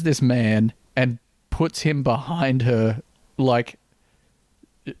grabs this man and puts him behind her like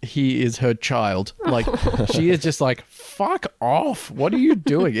he is her child. Like she is just like, fuck off. What are you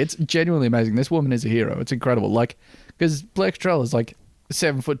doing? It's genuinely amazing. This woman is a hero. It's incredible. Like, because Blair Cottrell is like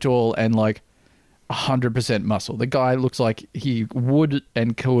 7 foot tall and like 100% muscle. The guy looks like he would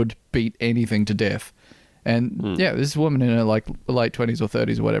and could beat anything to death. And yeah, this woman in her like late 20s or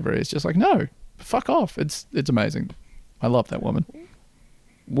 30s or whatever is just like, no, fuck off. It's amazing. I love that woman.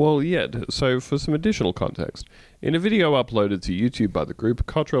 Well, yeah, so for some additional context, in a video uploaded to YouTube by the group,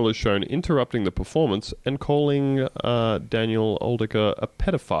 Cottrell is shown interrupting the performance and calling Daniel Oldiker a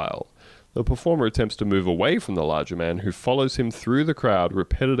pedophile. The performer attempts to move away from the larger man, who follows him through the crowd,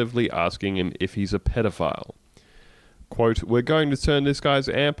 repetitively asking him if he's a pedophile. Quote, "We're going to turn this guy's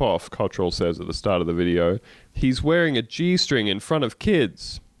amp off," Cottrell says at the start of the video. "He's wearing a G-string in front of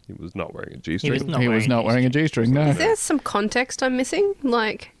kids." He was not wearing a G-string. He was not wearing a G-string, no. Is there some context I'm missing?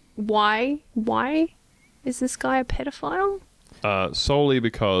 Like, why is this guy a pedophile? Solely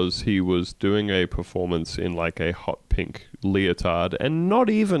because he was doing a performance in like a hot pink leotard, and not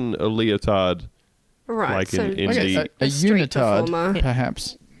even a leotard. Right, Like so in Okay, the- a street unitard, performer.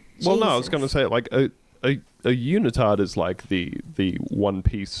 perhaps. Well, no, I was Jesus. going to say like a unitard is like the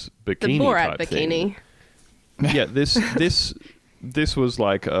one-piece The bikini Borat type thing. bikini. Yeah, this was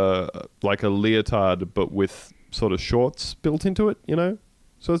like a leotard, but with sort of shorts built into it, you know.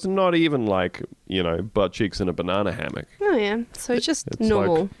 So it's not even like, you know, butt cheeks in a banana hammock. Oh yeah, so it's just It's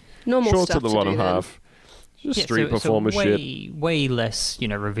normal Shorts stuff at the to bottom do then. half. Just street performer way, shit. way less,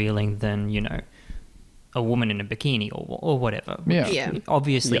 revealing than, a woman in a bikini or whatever. Yeah. which Yeah.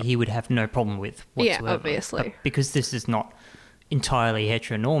 Obviously, Yeah. he would have no problem with Yeah, whatsoever. obviously. But because this is not entirely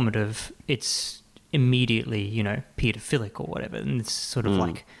heteronormative, it's immediately, pedophilic or whatever. And it's sort of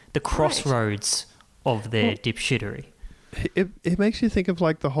like the crossroads of their dipshittery. It makes you think of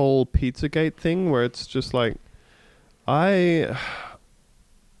like the whole Pizzagate thing, where it's just like, I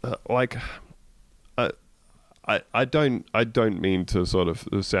don't mean to sort of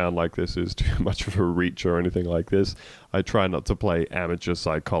sound like this is too much of a reach or anything like this. I try not to play amateur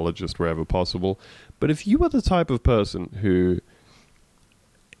psychologist wherever possible. But if you are the type of person who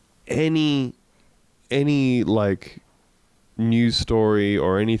any like news story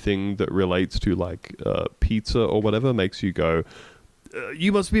or anything that relates to like pizza or whatever makes you go,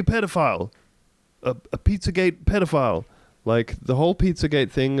 you must be a pedophile, a Pizzagate pedophile. Like, the whole Pizzagate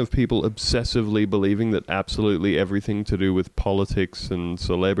thing of people obsessively believing that absolutely everything to do with politics and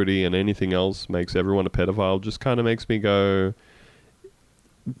celebrity and anything else makes everyone a pedophile just kind of makes me go,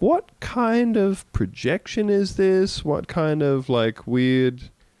 what kind of projection is this? What kind of, like,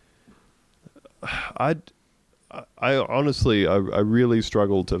 weird... I honestly, I really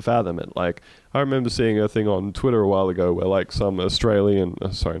struggle to fathom it. Like, I remember seeing a thing on Twitter a while ago where, like, some American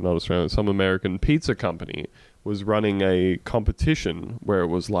pizza company was running a competition where it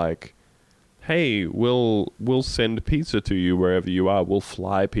was like hey, we'll send pizza to you wherever you are. We'll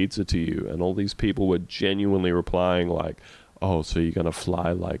fly pizza to you. And all these people were genuinely replying like, oh, so you're going to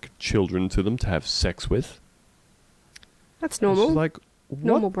fly like children to them to have sex with? That's It's normal. just like, what?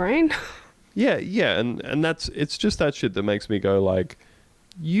 Normal brain. Yeah, and it's just that shit that makes me go like,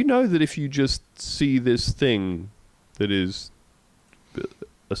 you know that if you just see this thing that is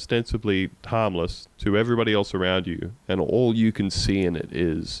ostensibly harmless to everybody else around you, and all you can see in it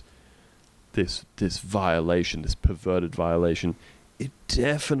is this violation, this perverted violation, it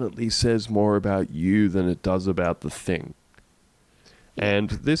definitely says more about you than it does about the thing. And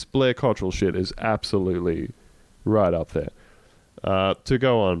this Blair Cottrell shit is absolutely right up there. To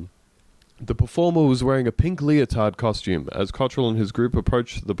go on. The performer was wearing a pink leotard costume. As Cottrell and his group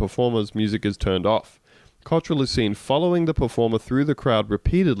approach, the performer's music is turned off. Cottrell is seen following the performer through the crowd,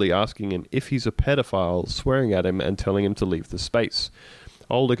 repeatedly asking him if he's a pedophile, swearing at him and telling him to leave the space.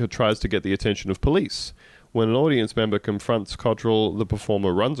 Oldicker tries to get the attention of police. When an audience member confronts Cottrell, the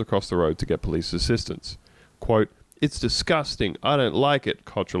performer runs across the road to get police assistance. Quote, "It's disgusting. I don't like it,"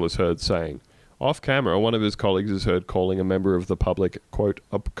 Cottrell is heard saying. Off camera, one of his colleagues is heard calling a member of the public, quote,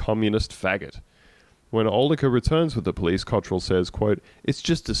 "a communist faggot." When Oldicker returns with the police, Cottrell says, quote, "It's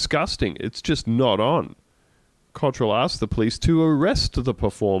just disgusting. It's just not on." Cottrell asks the police to arrest the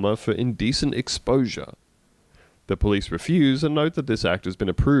performer for indecent exposure. The police refuse and note that this act has been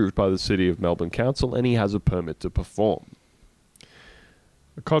approved by the City of Melbourne Council and he has a permit to perform.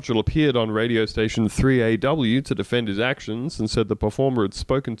 Cottrell appeared on radio station 3AW to defend his actions and said the performer had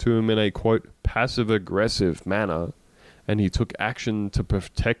spoken to him in a, quote, "passive-aggressive manner, and he took action to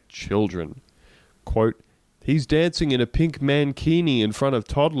protect children." Quote, "He's dancing in a pink mankini in front of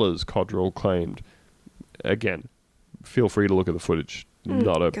toddlers," Cottrell claimed. Again, feel free to look at the footage.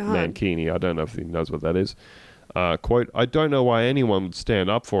 Not a God. mankini. I don't know if he knows what that is. Quote, "I don't know why anyone would stand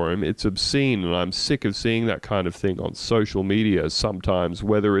up for him. It's obscene, and I'm sick of seeing that kind of thing on social media sometimes,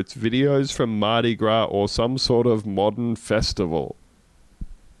 whether it's videos from Mardi Gras or some sort of modern festival.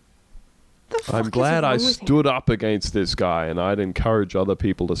 The fuck I'm is glad wrong I with him? stood up against this guy, and I'd encourage other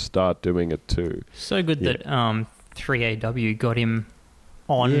people to start doing it too." So good Yeah. that 3AW got him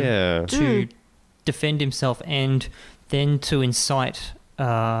on Yeah. to defend himself and then to incite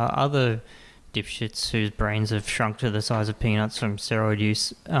other dipshits whose brains have shrunk to the size of peanuts from steroid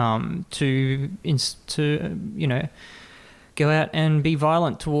use to go out and be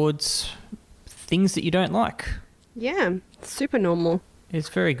violent towards things that you don't like. Yeah, super normal. It's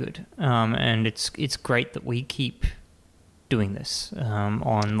very good, and it's great that we keep doing this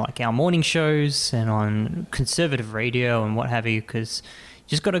on like our morning shows and on conservative radio and what have you, because you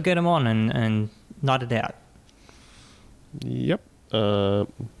just got to get them on and night it out. Yep.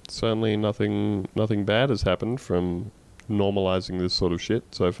 Certainly nothing bad has happened from normalizing this sort of shit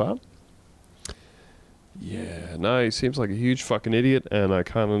so far. Yeah, no, he seems like a huge fucking idiot, and I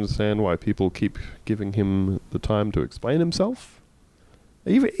can't understand why people keep giving him the time to explain himself.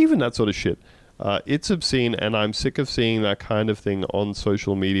 Even that sort of shit. It's obscene, and I'm sick of seeing that kind of thing on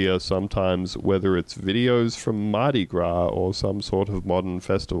social media sometimes, whether it's videos from Mardi Gras or some sort of modern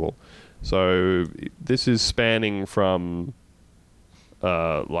festival. So this is spanning from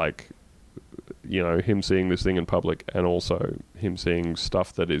him seeing this thing in public, and also him seeing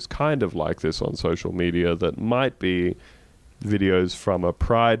stuff that is kind of like this on social media that might be videos from a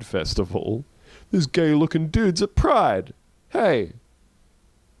Pride festival. This gay looking dude's at Pride. Hey,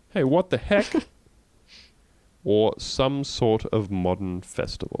 what the heck? Or some sort of modern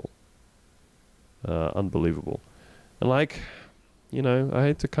festival. Unbelievable. And I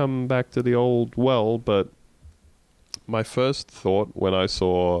hate to come back to the old well, but my first thought when I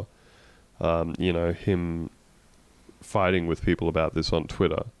saw, him fighting with people about this on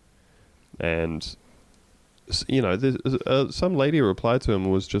Twitter, and, some lady replied to him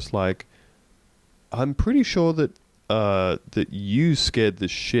was just like, "I'm pretty sure that you scared the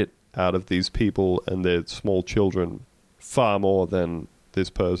shit out of these people and their small children far more than this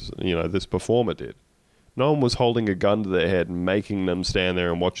person, this performer did. No one was holding a gun to their head and making them stand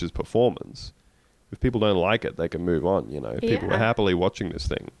there and watch his performance. If people don't like it, they can move on, People Yeah. are happily watching this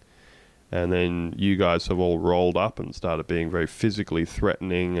thing. And then you guys have all rolled up and started being very physically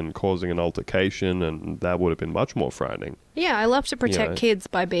threatening and causing an altercation, and that would have been much more frightening." Yeah, I love to protect kids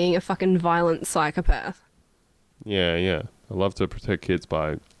by being a fucking violent psychopath. Yeah. I love to protect kids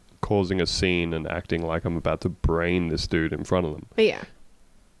by causing a scene and acting like I'm about to brain this dude in front of them. But yeah.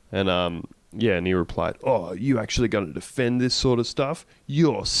 And and he replied, "Oh, you actually going to defend this sort of stuff?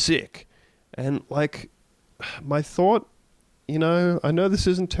 You're sick." And my thought, I know this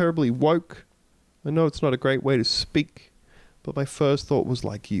isn't terribly woke. I know it's not a great way to speak, But my first thought was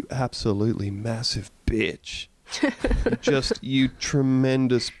like, you absolutely massive bitch. You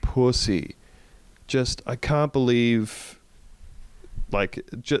tremendous pussy. I can't believe, like,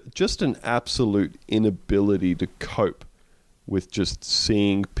 just an absolute inability to cope with just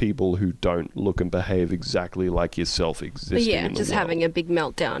seeing people who don't look and behave exactly like yourself existing in the just world. having a big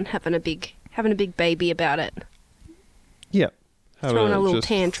meltdown, having a big baby about it. Yeah. Throwing a little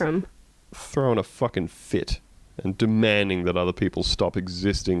tantrum. Throwing a fucking fit and demanding that other people stop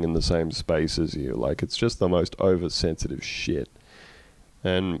existing in the same space as you. Like, it's just the most oversensitive shit.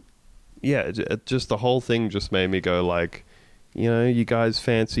 And yeah, just the whole thing just made me go like, you know, you guys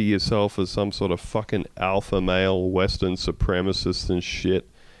fancy yourself as some sort of fucking alpha male Western supremacist and shit.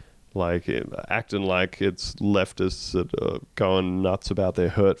 Like, acting like it's leftists that are going nuts about their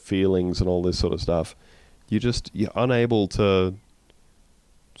hurt feelings and all this sort of stuff. You're unable to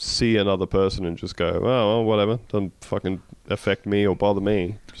see another person and just go, oh, well, whatever, doesn't fucking affect me or bother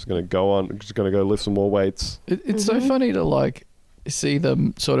me. Just gonna go lift some more weights. It's so funny to like see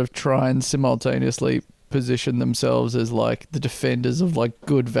them sort of try and simultaneously position themselves as like the defenders of like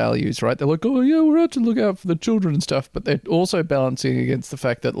good values, right? They're like, oh yeah, we're out to look out for the children and stuff, but they're also balancing against the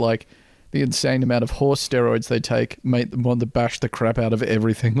fact that like the insane amount of horse steroids they take make them want to bash the crap out of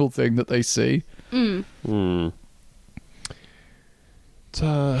every single thing that they see.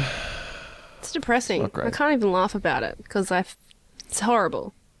 It's depressing. Not great. I can't even laugh about it because it's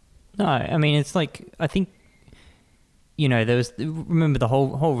horrible. No, I mean, it's like, I think, you know, remember the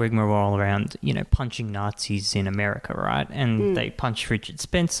whole rigmarole around, you know, punching Nazis in America, right? And they punched Richard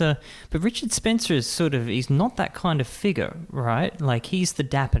Spencer. But Richard Spencer he's not that kind of figure, right? Like, he's the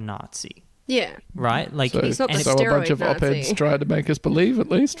dapper Nazi. Yeah. Right? Like, So, He's not the so a bunch of steroid Nazi. op-eds tried to make us believe, at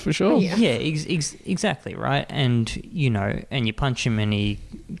least, for sure. Yeah. Yeah, exactly, right? And, you know, and you punch him and he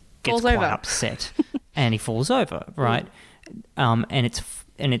gets Falls quite over. upset and he falls over, right? And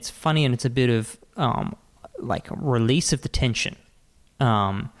it's funny and it's a bit of like a release of the tension.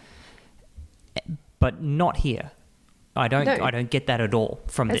 But not here. I don't get that at all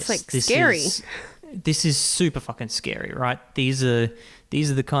from It's this. like This scary. This is super fucking scary, right? These are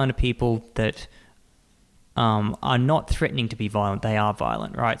the kind of people that are not threatening to be violent. They are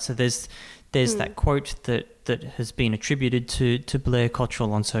violent, right? So there's that quote that has been attributed to Blair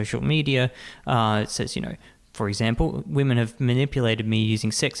Cottrell on social media. It says, you know, for example, women have manipulated me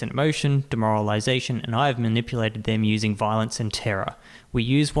using sex and emotion, demoralization, and I have manipulated them using violence and terror. We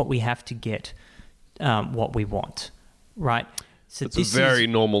use what we have to get what we want, right? So It's a very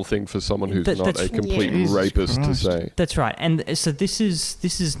normal thing for someone who's not that's- a complete Jesus rapist to Christ. say. That's right. And so this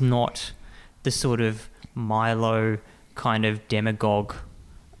is not the sort of Milo kind of demagogue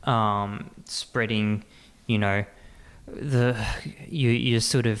spreading, you know, your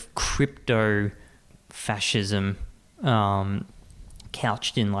sort of crypto fascism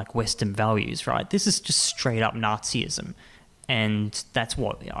couched in like Western values, right? This is just straight up Nazism. And that's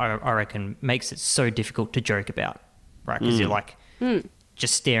what I reckon makes it so difficult to joke about, right? Because you're like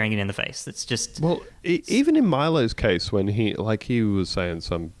just staring it in the face. It's just... Well, even in Milo's case, when he was saying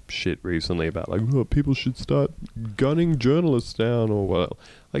some shit recently about like, oh, people should start gunning journalists down or what,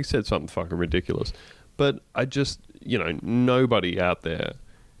 like, said something fucking ridiculous. But I just, you know, nobody out there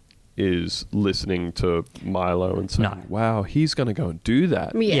is listening to Milo and saying, No. wow, he's going to go and do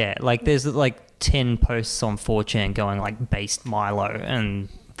that. Yeah, like there's like 10 posts on 4chan going like based Milo, and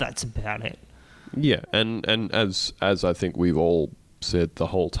that's about it. Yeah, and as I think we've all said the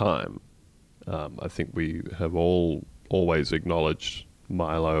whole time, I think we have all always acknowledged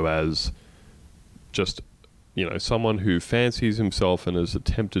Milo as just, you know, someone who fancies himself and has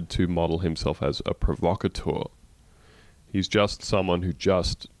attempted to model himself as a provocateur. He's just someone who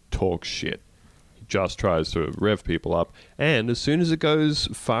just talks shit. He just tries to rev people up, and as soon as it goes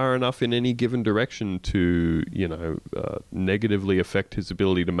far enough in any given direction to, you know, negatively affect his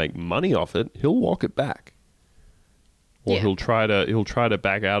ability to make money off it, he'll walk it back, or Yeah. he'll try to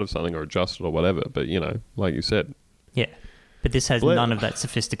back out of something or adjust it or whatever. But, you know, like you said, Yeah. But this has Blair- none of that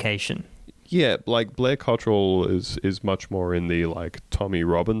sophistication. yeah, like Blair Cottrell is much more in the like Tommy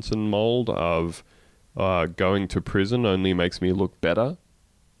Robinson mold of going to prison only makes me look better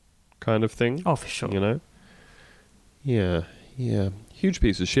kind of thing. Oh, for sure. You know? Yeah. Huge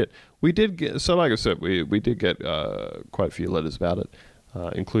piece of shit. We did get, so like I said, we did get quite a few letters about it,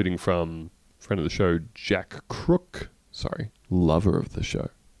 including from friend of the show, Jack Crook. Sorry, lover of the show,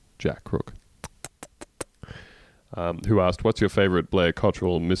 Jack Crook. Who asked, what's your favorite Blair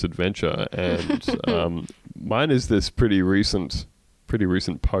Cottrell misadventure? And mine is this pretty recent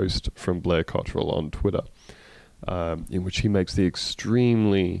post from Blair Cottrell on Twitter, in which he makes the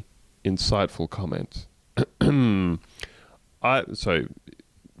extremely insightful comment. So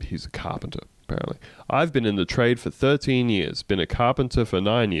he's a carpenter, apparently. I've been in the trade for 13 years, been a carpenter for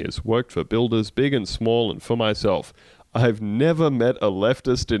 9 years, worked for builders big and small and for myself. I've never met a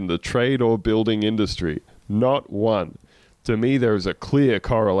leftist in the trade or building industry. Not one. To me, there is a clear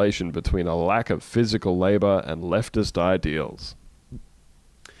correlation between a lack of physical labor and leftist ideals.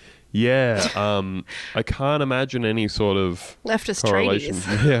 Yeah, I can't imagine any sort of Leftist correlation.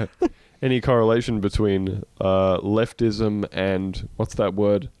 tradies. Yeah, any correlation between leftism and what's that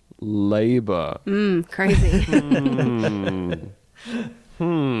word? Labor. Crazy.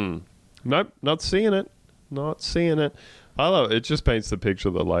 Nope, not seeing it. Not seeing it. I love it. It just paints the picture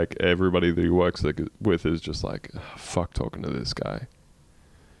that like everybody that he works with is just like, fuck talking to this guy.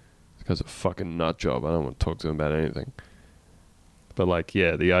 This guy's a fucking nut job. I don't want to talk to him about anything. But like,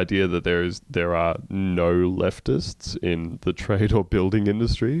 yeah, the idea that there are no leftists in the trade or building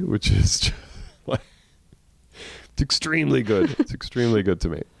industry, which is just like, it's extremely good. It's extremely good to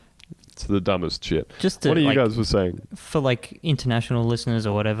me. It's the dumbest shit. Just to, what are you like, guys were saying? For like international listeners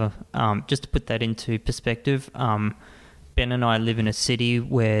or whatever, just to put that into perspective, Ben and I live in a city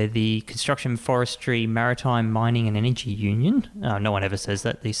where the Construction, Forestry, Maritime, Mining and Energy Union, no one ever says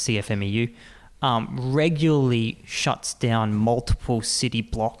that, the CFMEU, regularly shuts down multiple city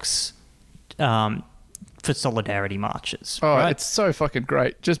blocks for solidarity marches. Oh, right? it's so fucking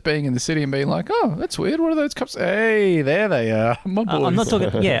great. Just being in the city and being like, oh, that's weird. What are those cops? Hey, there they are. My boys. I'm not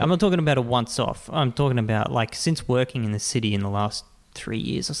talking. Yeah, I'm not talking about a once-off. I'm talking about like since working in the city in the last 3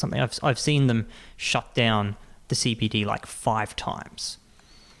 years or something. I've seen them shut down the CBD like 5 times.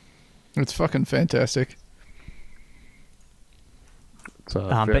 It's fucking fantastic.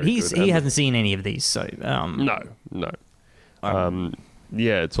 But he hasn't seen any of these, so No.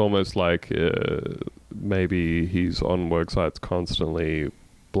 Yeah, it's almost like maybe he's on work sites constantly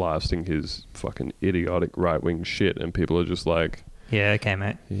blasting his fucking idiotic right-wing shit, and people are just like, yeah, okay,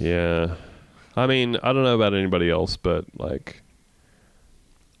 mate. yeah. I mean, I don't know about anybody else, but like,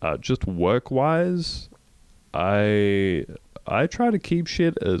 just work-wise, I try to keep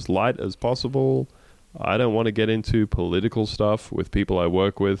shit as light as possible. I don't want to get into political stuff with people I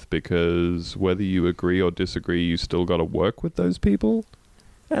work with because whether you agree or disagree, you still got to work with those people.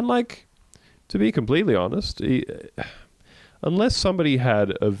 And like, to be completely honest, unless somebody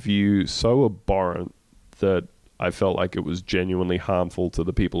had a view so abhorrent that I felt like it was genuinely harmful to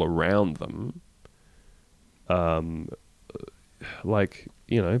the people around them, like,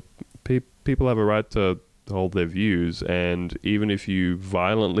 you know, people have a right to hold their views, and even if you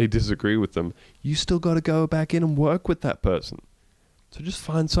violently disagree with them, you still got to go back in and work with that person. So just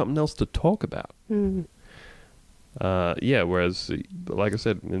find something else to talk about. Yeah, whereas, like I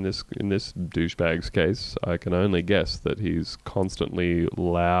said, in this douchebag's case, I can only guess that he's constantly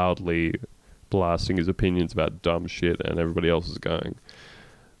loudly blasting his opinions about dumb shit, and everybody else is going,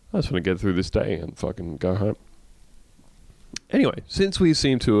 I just want to get through this day and fucking go home. Anyway, since we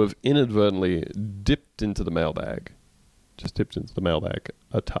seem to have inadvertently dipped into the mailbag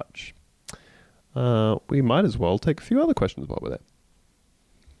a touch, we might as well take a few other questions while we're there.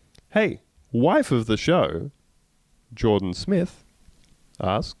 Hey, wife of the show, Jordan Smith,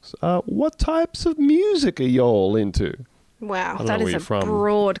 asks, what types of music are y'all into? Wow, don't that know is where a you're from.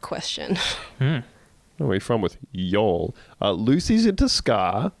 broad question. Where are you from with y'all? Lucy's into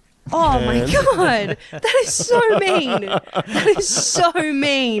ska. Oh my god, that is so mean. That is so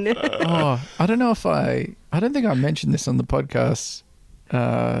mean. Oh, I don't know if I don't think I mentioned this on the podcast,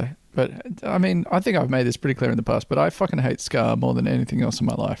 but I mean, I think I've made this pretty clear in the past, but I fucking hate ska more than anything else in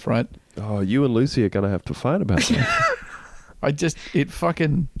my life, right? Oh, you and Lucy are going to have to fight about that.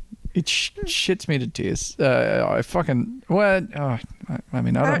 It shits me to tears. I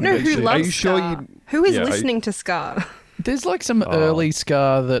mean, I don't know who actually- loves Are you sure ska. you- Who is Yeah, listening to ska? There's like some early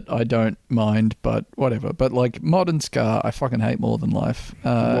ska that I don't mind, but whatever. But like modern ska, I fucking hate more than life.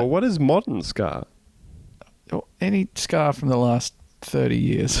 Well, what is modern ska? Any ska from the last 30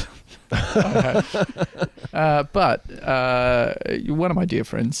 years. But one of my dear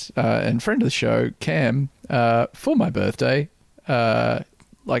friends and friend of the show, Cam, for my birthday,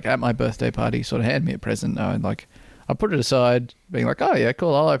 like at my birthday party, sort of handed me a present. I put it aside, being like, oh yeah,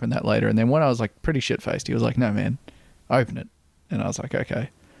 cool, I'll open that later. And then when I was like pretty shit-faced, he was like, no man, open it. And I was like, okay.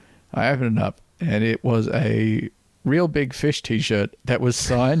 I opened it up, and it was a Real Big Fish t-shirt that was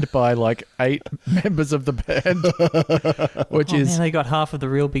signed by like 8 members of the band, which is... man, they got half of the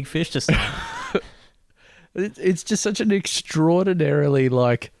Real Big Fish to sign. It's just such an extraordinarily,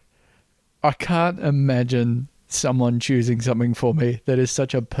 like, I can't imagine someone choosing something for me that is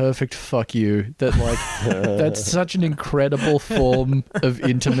such a perfect fuck you, that like that's such an incredible form of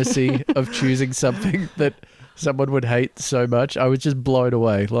intimacy, of choosing something that someone would hate so much. I was just blown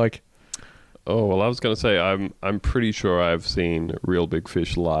away. Like, Oh well, I was going to say I'm pretty sure I've seen Real Big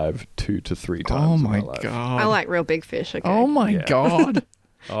Fish live 2 to 3 times. oh in my life. god! I like Real Big Fish. Okay. Oh my Yeah. god!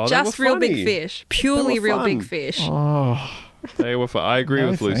 Oh, they Just were Real Big funny. Fish. Purely were Real Big fun. Fish. Oh, They were fun. I agree No,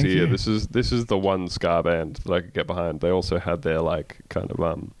 with Lucy thank here. you. This is the one ska band that I could get behind. They also had their like kind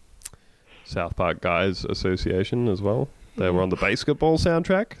of South Park Guys Association as well. They were on the basketball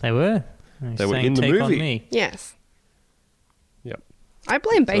soundtrack. They were. They were Saying in the take movie. On me. Yes. Yep. I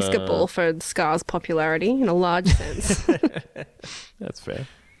blame basketball for Scar's popularity in a large sense. That's fair.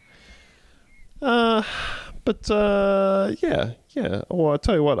 Yeah. Oh, I'll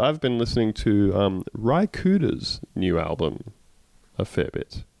tell you what. I've been listening to Ry Cooder's new album a fair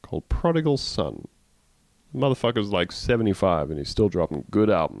bit called Prodigal Son. Motherfucker's like 75 and he's still dropping good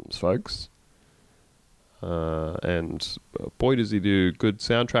albums, folks. And boy, does he do good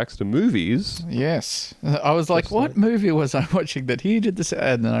soundtracks to movies. yes. I was like, what Definitely. movie was I watching that he did this?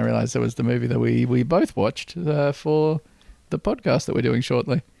 And then I realized it was the movie that we both watched for the podcast that we're doing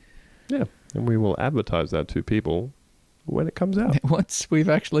shortly. Yeah. And we will advertise that to people when it comes out. Once we've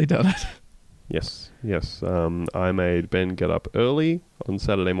actually done it. Yes. I made Ben get up early on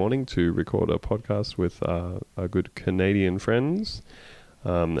Saturday morning to record a podcast with our good Canadian friends.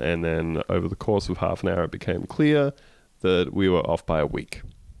 And then over the course of half an hour, it became clear that we were off by a week.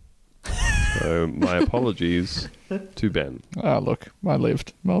 So my apologies to Ben. Oh, look, I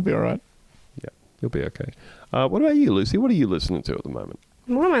lived. I'll be all right. Yeah, you'll be okay. What about you, Lucy? What are you listening to at the moment?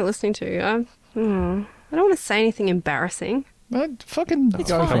 What am I listening to? I don't want to say anything embarrassing. Fucking go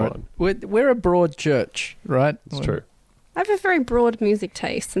fine. for it. We're a broad church, right? It's true. I have a very broad music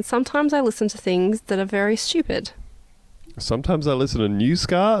taste, and sometimes I listen to things that are very stupid. Sometimes I listen to new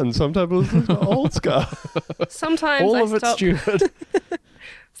ska, and sometimes I listen to old ska. Sometimes All I of it's stop. stupid.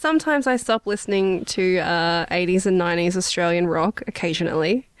 Sometimes I stop listening to 80s and 90s Australian rock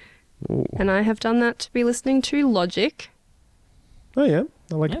occasionally, Ooh. and I have done that to be listening to Logic. Oh yeah,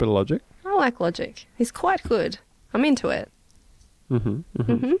 I like a Yeah. bit of Logic. I like Logic. He's quite good. I'm into it.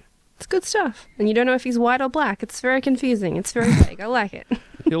 It's good stuff. And you don't know if he's white or black. It's very confusing. It's very vague. I like it.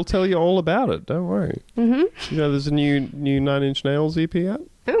 He'll tell you all about it. Don't worry. You know, there's a new 9 Inch Nails EP out.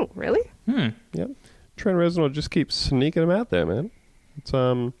 Oh, really? Yep. Trent Reznor just keeps sneaking them out there, man.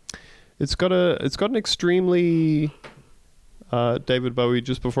 It's got an extremely David Bowie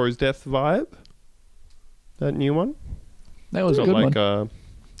just before his death vibe. That new one. That was It's a got good like one.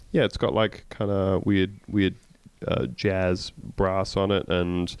 it's got like kind of weird jazz brass on it,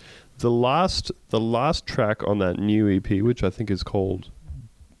 and the last track on that new EP, which I think is called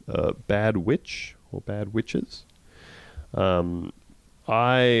Bad Witch or Bad Witches.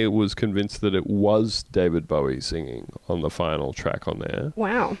 I was convinced that it was David Bowie singing on the final track on there.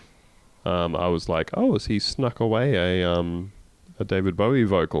 Wow. I was like, oh, has he snuck away a David Bowie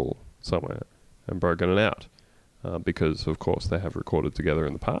vocal somewhere and broken it out? Because, of course, they have recorded together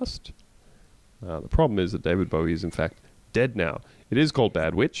in the past. The problem is that David Bowie is, in fact, dead now. It is called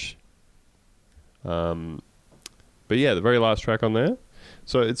Bad Witch. But yeah, the very last track on there.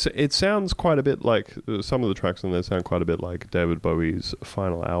 So it sounds quite a bit like, some of the tracks on there sound quite a bit like David Bowie's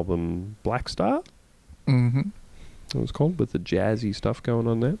final album, Black Star. Mm-hmm. It was called, with the jazzy stuff going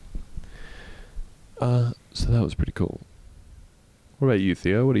on there. So that was pretty cool. What about you,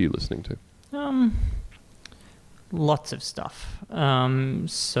 Theo? What are you listening to? Lots of stuff. I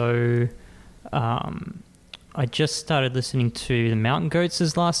just started listening to the Mountain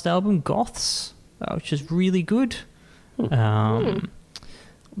Goats' last album, Goths, which is really good.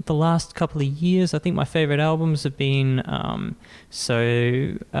 The last couple of years, I think my favourite albums have been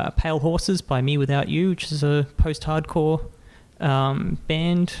Pale Horses by Me Without You, which is a post-hardcore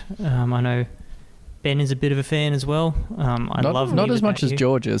band. I know Ben is a bit of a fan as well. I love not Me as much Without as You.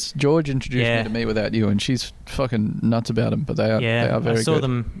 George is. George introduced Yeah. me to Me Without You, and she's fucking nuts about them. But they are very I saw good.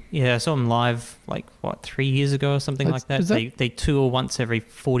 them. Yeah, I saw them live 3 years ago or something That's- like that. is that- They tour once every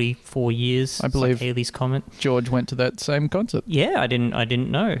 44 years. I It's believe- like Haley's Comet. George went to that same concert. Yeah, I didn't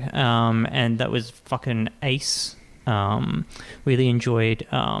know. And that was fucking ace. Really enjoyed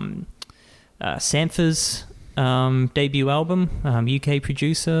Sampha's debut album, UK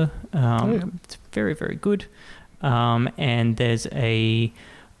producer. It's very, very good. And there's a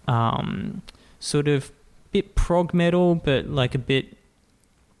sort of bit prog metal, but like a bit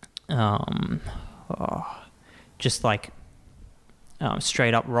just like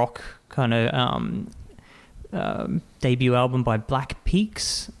straight up rock kind of debut album by Black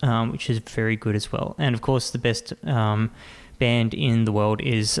Peaks, which is very good as well. And of course, the best band in the world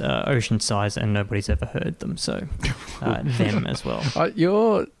is Ocean Size, and nobody's ever heard them, so them as well.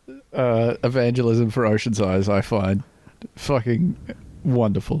 evangelism for Oceanside, I find fucking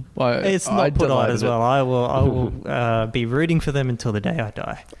wonderful. It's I not put on delighted as it. well. I will be rooting for them until the day I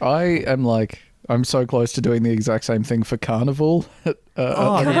die. I'm so close to doing the exact same thing for Carnival. Man,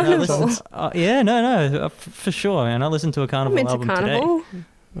 I listen, Carnival. yeah, no, for sure, man. I listened to a I'm Carnival into album Carnival.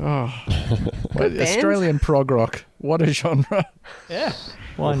 But band. Australian prog rock. What a genre. today.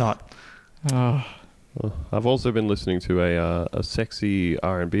 Why not? Oh, I've also been listening to a sexy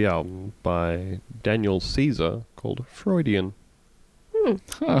R&B album by Daniel Caesar called Freudian.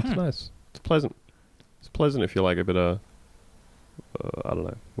 It's nice. It's pleasant. It's pleasant if you like a bit of, I don't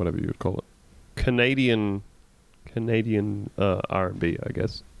know, whatever you would call it. Canadian R&B, I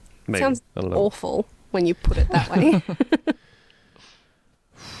guess. Maybe. Sounds I don't know. awful when you put it that way.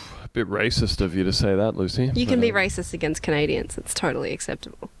 A bit racist of you to say that, Lucy. You can but, be racist against Canadians. It's totally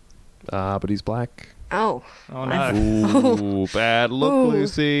acceptable. but he's black. Oh, Oh no. Ooh, bad look, Ooh.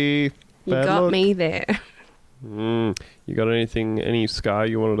 Lucy. you Bad got look. me there. You got any ska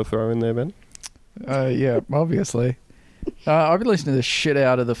you wanted to throw in there, Ben? yeah, obviously. I've been listening to the shit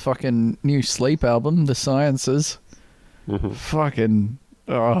out of the fucking new Sleep album, The Sciences. Mm-hmm. Fucking,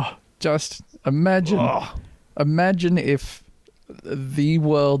 just imagine if the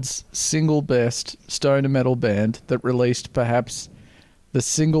world's single best stoner metal band that released perhaps the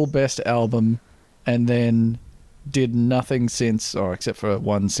single best album and then did nothing since, except for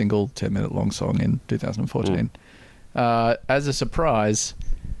one single 10-minute long song in 2014, as a surprise,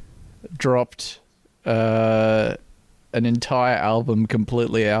 dropped an entire album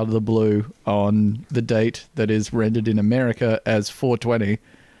completely out of the blue on the date that is rendered in America as 420,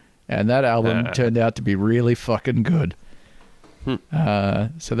 and that album turned out to be really fucking good.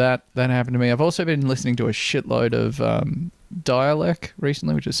 So that happened to me. I've also been listening to a shitload of Dialect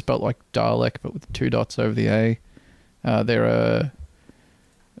recently, which is spelt like Dialect but with 2 dots over the A. They're a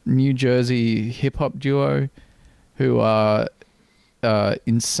New Jersey hip-hop duo who are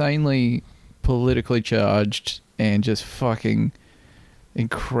insanely politically charged and just fucking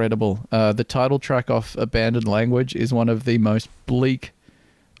incredible. The title track off Abandoned Language is one of the most bleak,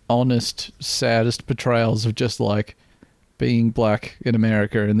 honest, saddest portrayals of just like being black in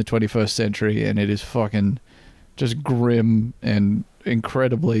America in the 21st century, and it is fucking just grim and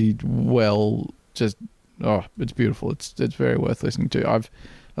incredibly well just it's beautiful. It's very worth listening to. I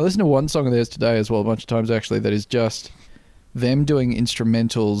listened to one song of theirs today as well, a bunch of times actually, that is just them doing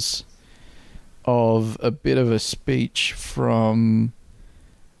instrumentals of a bit of a speech from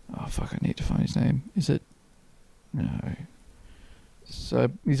I need to find his name. Is it? No. So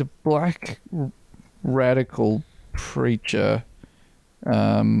he's a black radical preacher.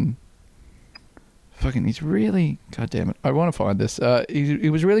 He's really, god damn it, I want to find this. He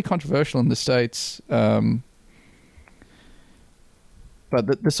was really controversial in the States. But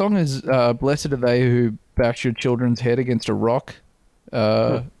the song is Blessed Are They Who Bash Your Children's Head Against a Rock,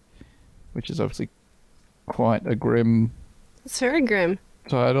 which is obviously quite a grim It's very grim.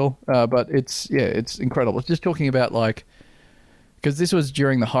 title. But it's incredible. It's just talking about because this was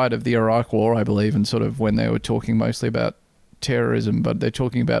during the height of the Iraq War, I believe, and sort of when they were talking mostly about terrorism, but they're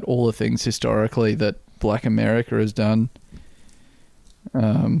talking about all the things historically that Black America has done.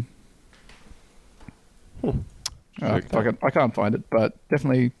 I can't find it, but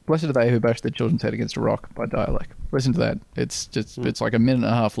definitely Blessed Are They Who Bash Their Children's Head Against a Rock by Dialect. Listen to that. It's just it's like a minute and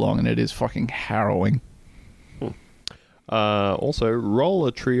a half long, and it is fucking harrowing. Also,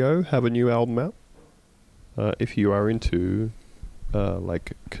 Roller Trio have a new album out. If you are into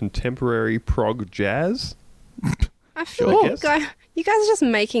like contemporary prog jazz, I feel Sure. like you guys are just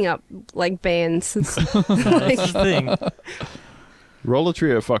making up like bands. That's the thing. Roller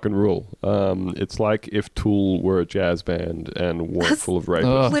Trio fucking rule. It's like if Tool were a jazz band and weren't full of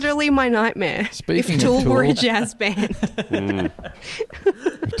rapists. Literally my nightmare. Speaking if of Tool were a Tool. jazz band.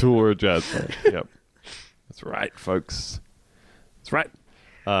 If Tool were a jazz band. Yep. That's right, folks. That's right.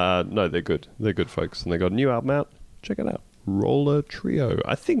 No, they're good. They're good, folks. And they got a new album out. Check it out. Roller Trio.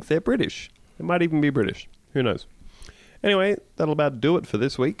 I think they're British. They might even be British. Who knows? Anyway, that'll about do it for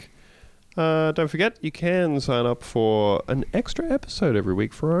this week. Don't forget, you can sign up for an extra episode every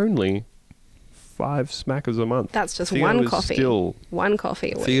week for only 5 smackers a month. That's just Theo one is coffee. Still, One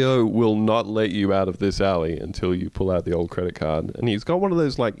coffee a week. Theo will not let you out of this alley until you pull out the old credit card. And he's got one of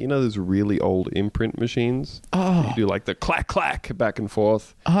those, those really old imprint machines. Oh. You do the clack clack back and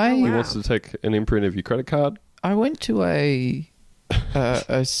forth. He wow. wants to take an imprint of your credit card. I went to a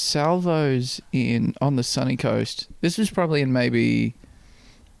Salvo's on the sunny coast. This was probably in maybe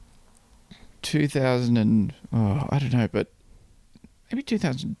 2000 and I don't know, but maybe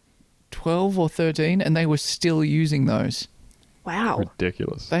 2012 or 13, and they were still using those. Wow.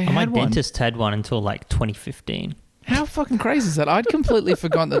 Ridiculous. They My had one. dentist had one until like 2015. How fucking crazy is that? I'd completely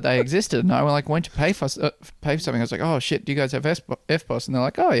forgotten that they existed, and I went to pay for something. I was like, "Oh shit, do you guys have FPOS?" And they're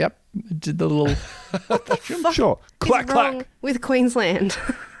like, "Oh, yep." Did the little Sure. Clack, What's wrong clack. with Queensland?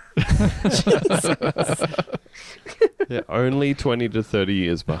 Yeah, only 20 to 30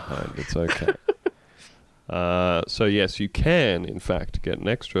 years behind. It's okay. So, yes, you can, in fact, get an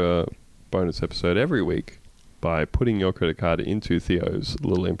extra bonus episode every week by putting your credit card into Theo's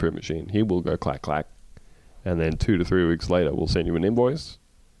little imprint machine. He will go clack, clack. And then 2 to 3 weeks later, we'll send you an invoice.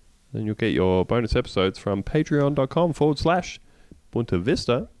 Then you'll get your bonus episodes from patreon.com/Bunta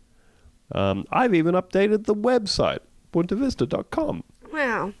Vista. I've even updated the website, buntavista.com.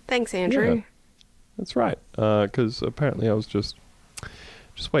 Wow. Thanks, Andrew. Yeah. That's right. Because apparently I was just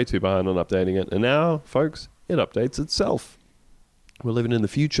way too behind on updating it. And now, folks, it updates itself. We're living in the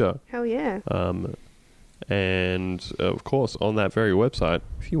future. Hell yeah. And, of course, on that very website,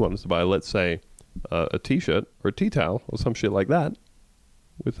 if you wanted to buy, let's say, a T-shirt or a tea towel or some shit like that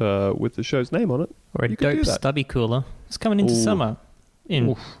with the show's name on it, Or a you could do dope that. stubby cooler. It's coming into Ooh. summer in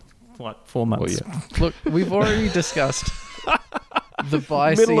Oof. what 4 months. Oh, yeah. Look, we've already discussed the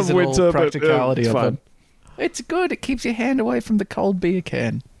Middle of winter, bi-seasonal but, practicality it's of fine. them. It's good. It keeps your hand away from the cold beer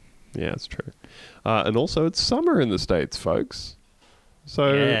can. Yeah, it's true. And also, it's summer in the States, folks.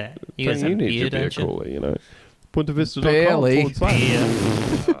 So Yeah. You don't guys you have need beer, to be a don't you? cooler, you know. Barely.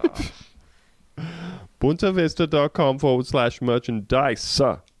 BuntAVista.com/. BuntAVista.com/merchandise.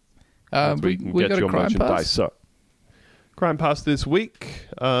 That's where you can we get got your a crime merchandise. pass. Crime Pass this week.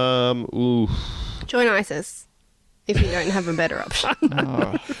 Join ISIS if you don't have a better option.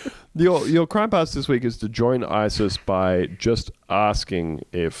 Oh, Your Crime Pass this week is to join ISIS by just asking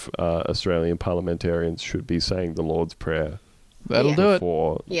if Australian parliamentarians should be saying the Lord's Prayer that'll do it.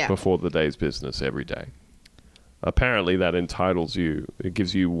 before the day's business every day. Apparently, that entitles you. It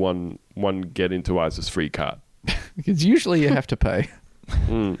gives you one get into ISIS free card. Because usually you have to pay.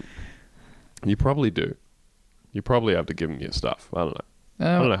 You probably do. You probably have to give them your stuff. I don't know.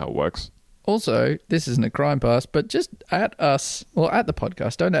 I don't know how it works. Also, this isn't a crime pass, but just at us, or at the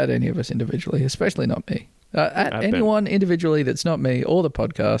podcast, don't add any of us individually, especially not me. At Ben. anyone individually that's not me or the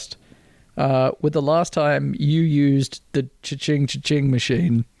podcast, with the last time you used the cha-ching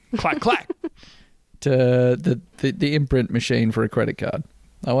machine Clack, clack. to the imprint machine for a credit card.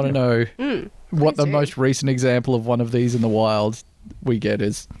 I want to know what the do. most recent example of one of these in the wild we get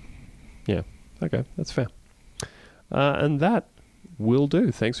is. Yeah. Okay, that's fair. And that will do.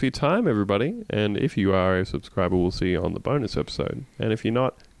 Thanks for your time, everybody. And if you are a subscriber, we'll see you on the bonus episode. And if you're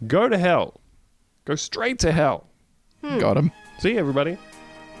not, go to hell. Go straight to hell. Got him. See you, everybody.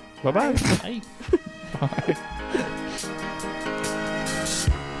 Bye-bye. Hey. Bye.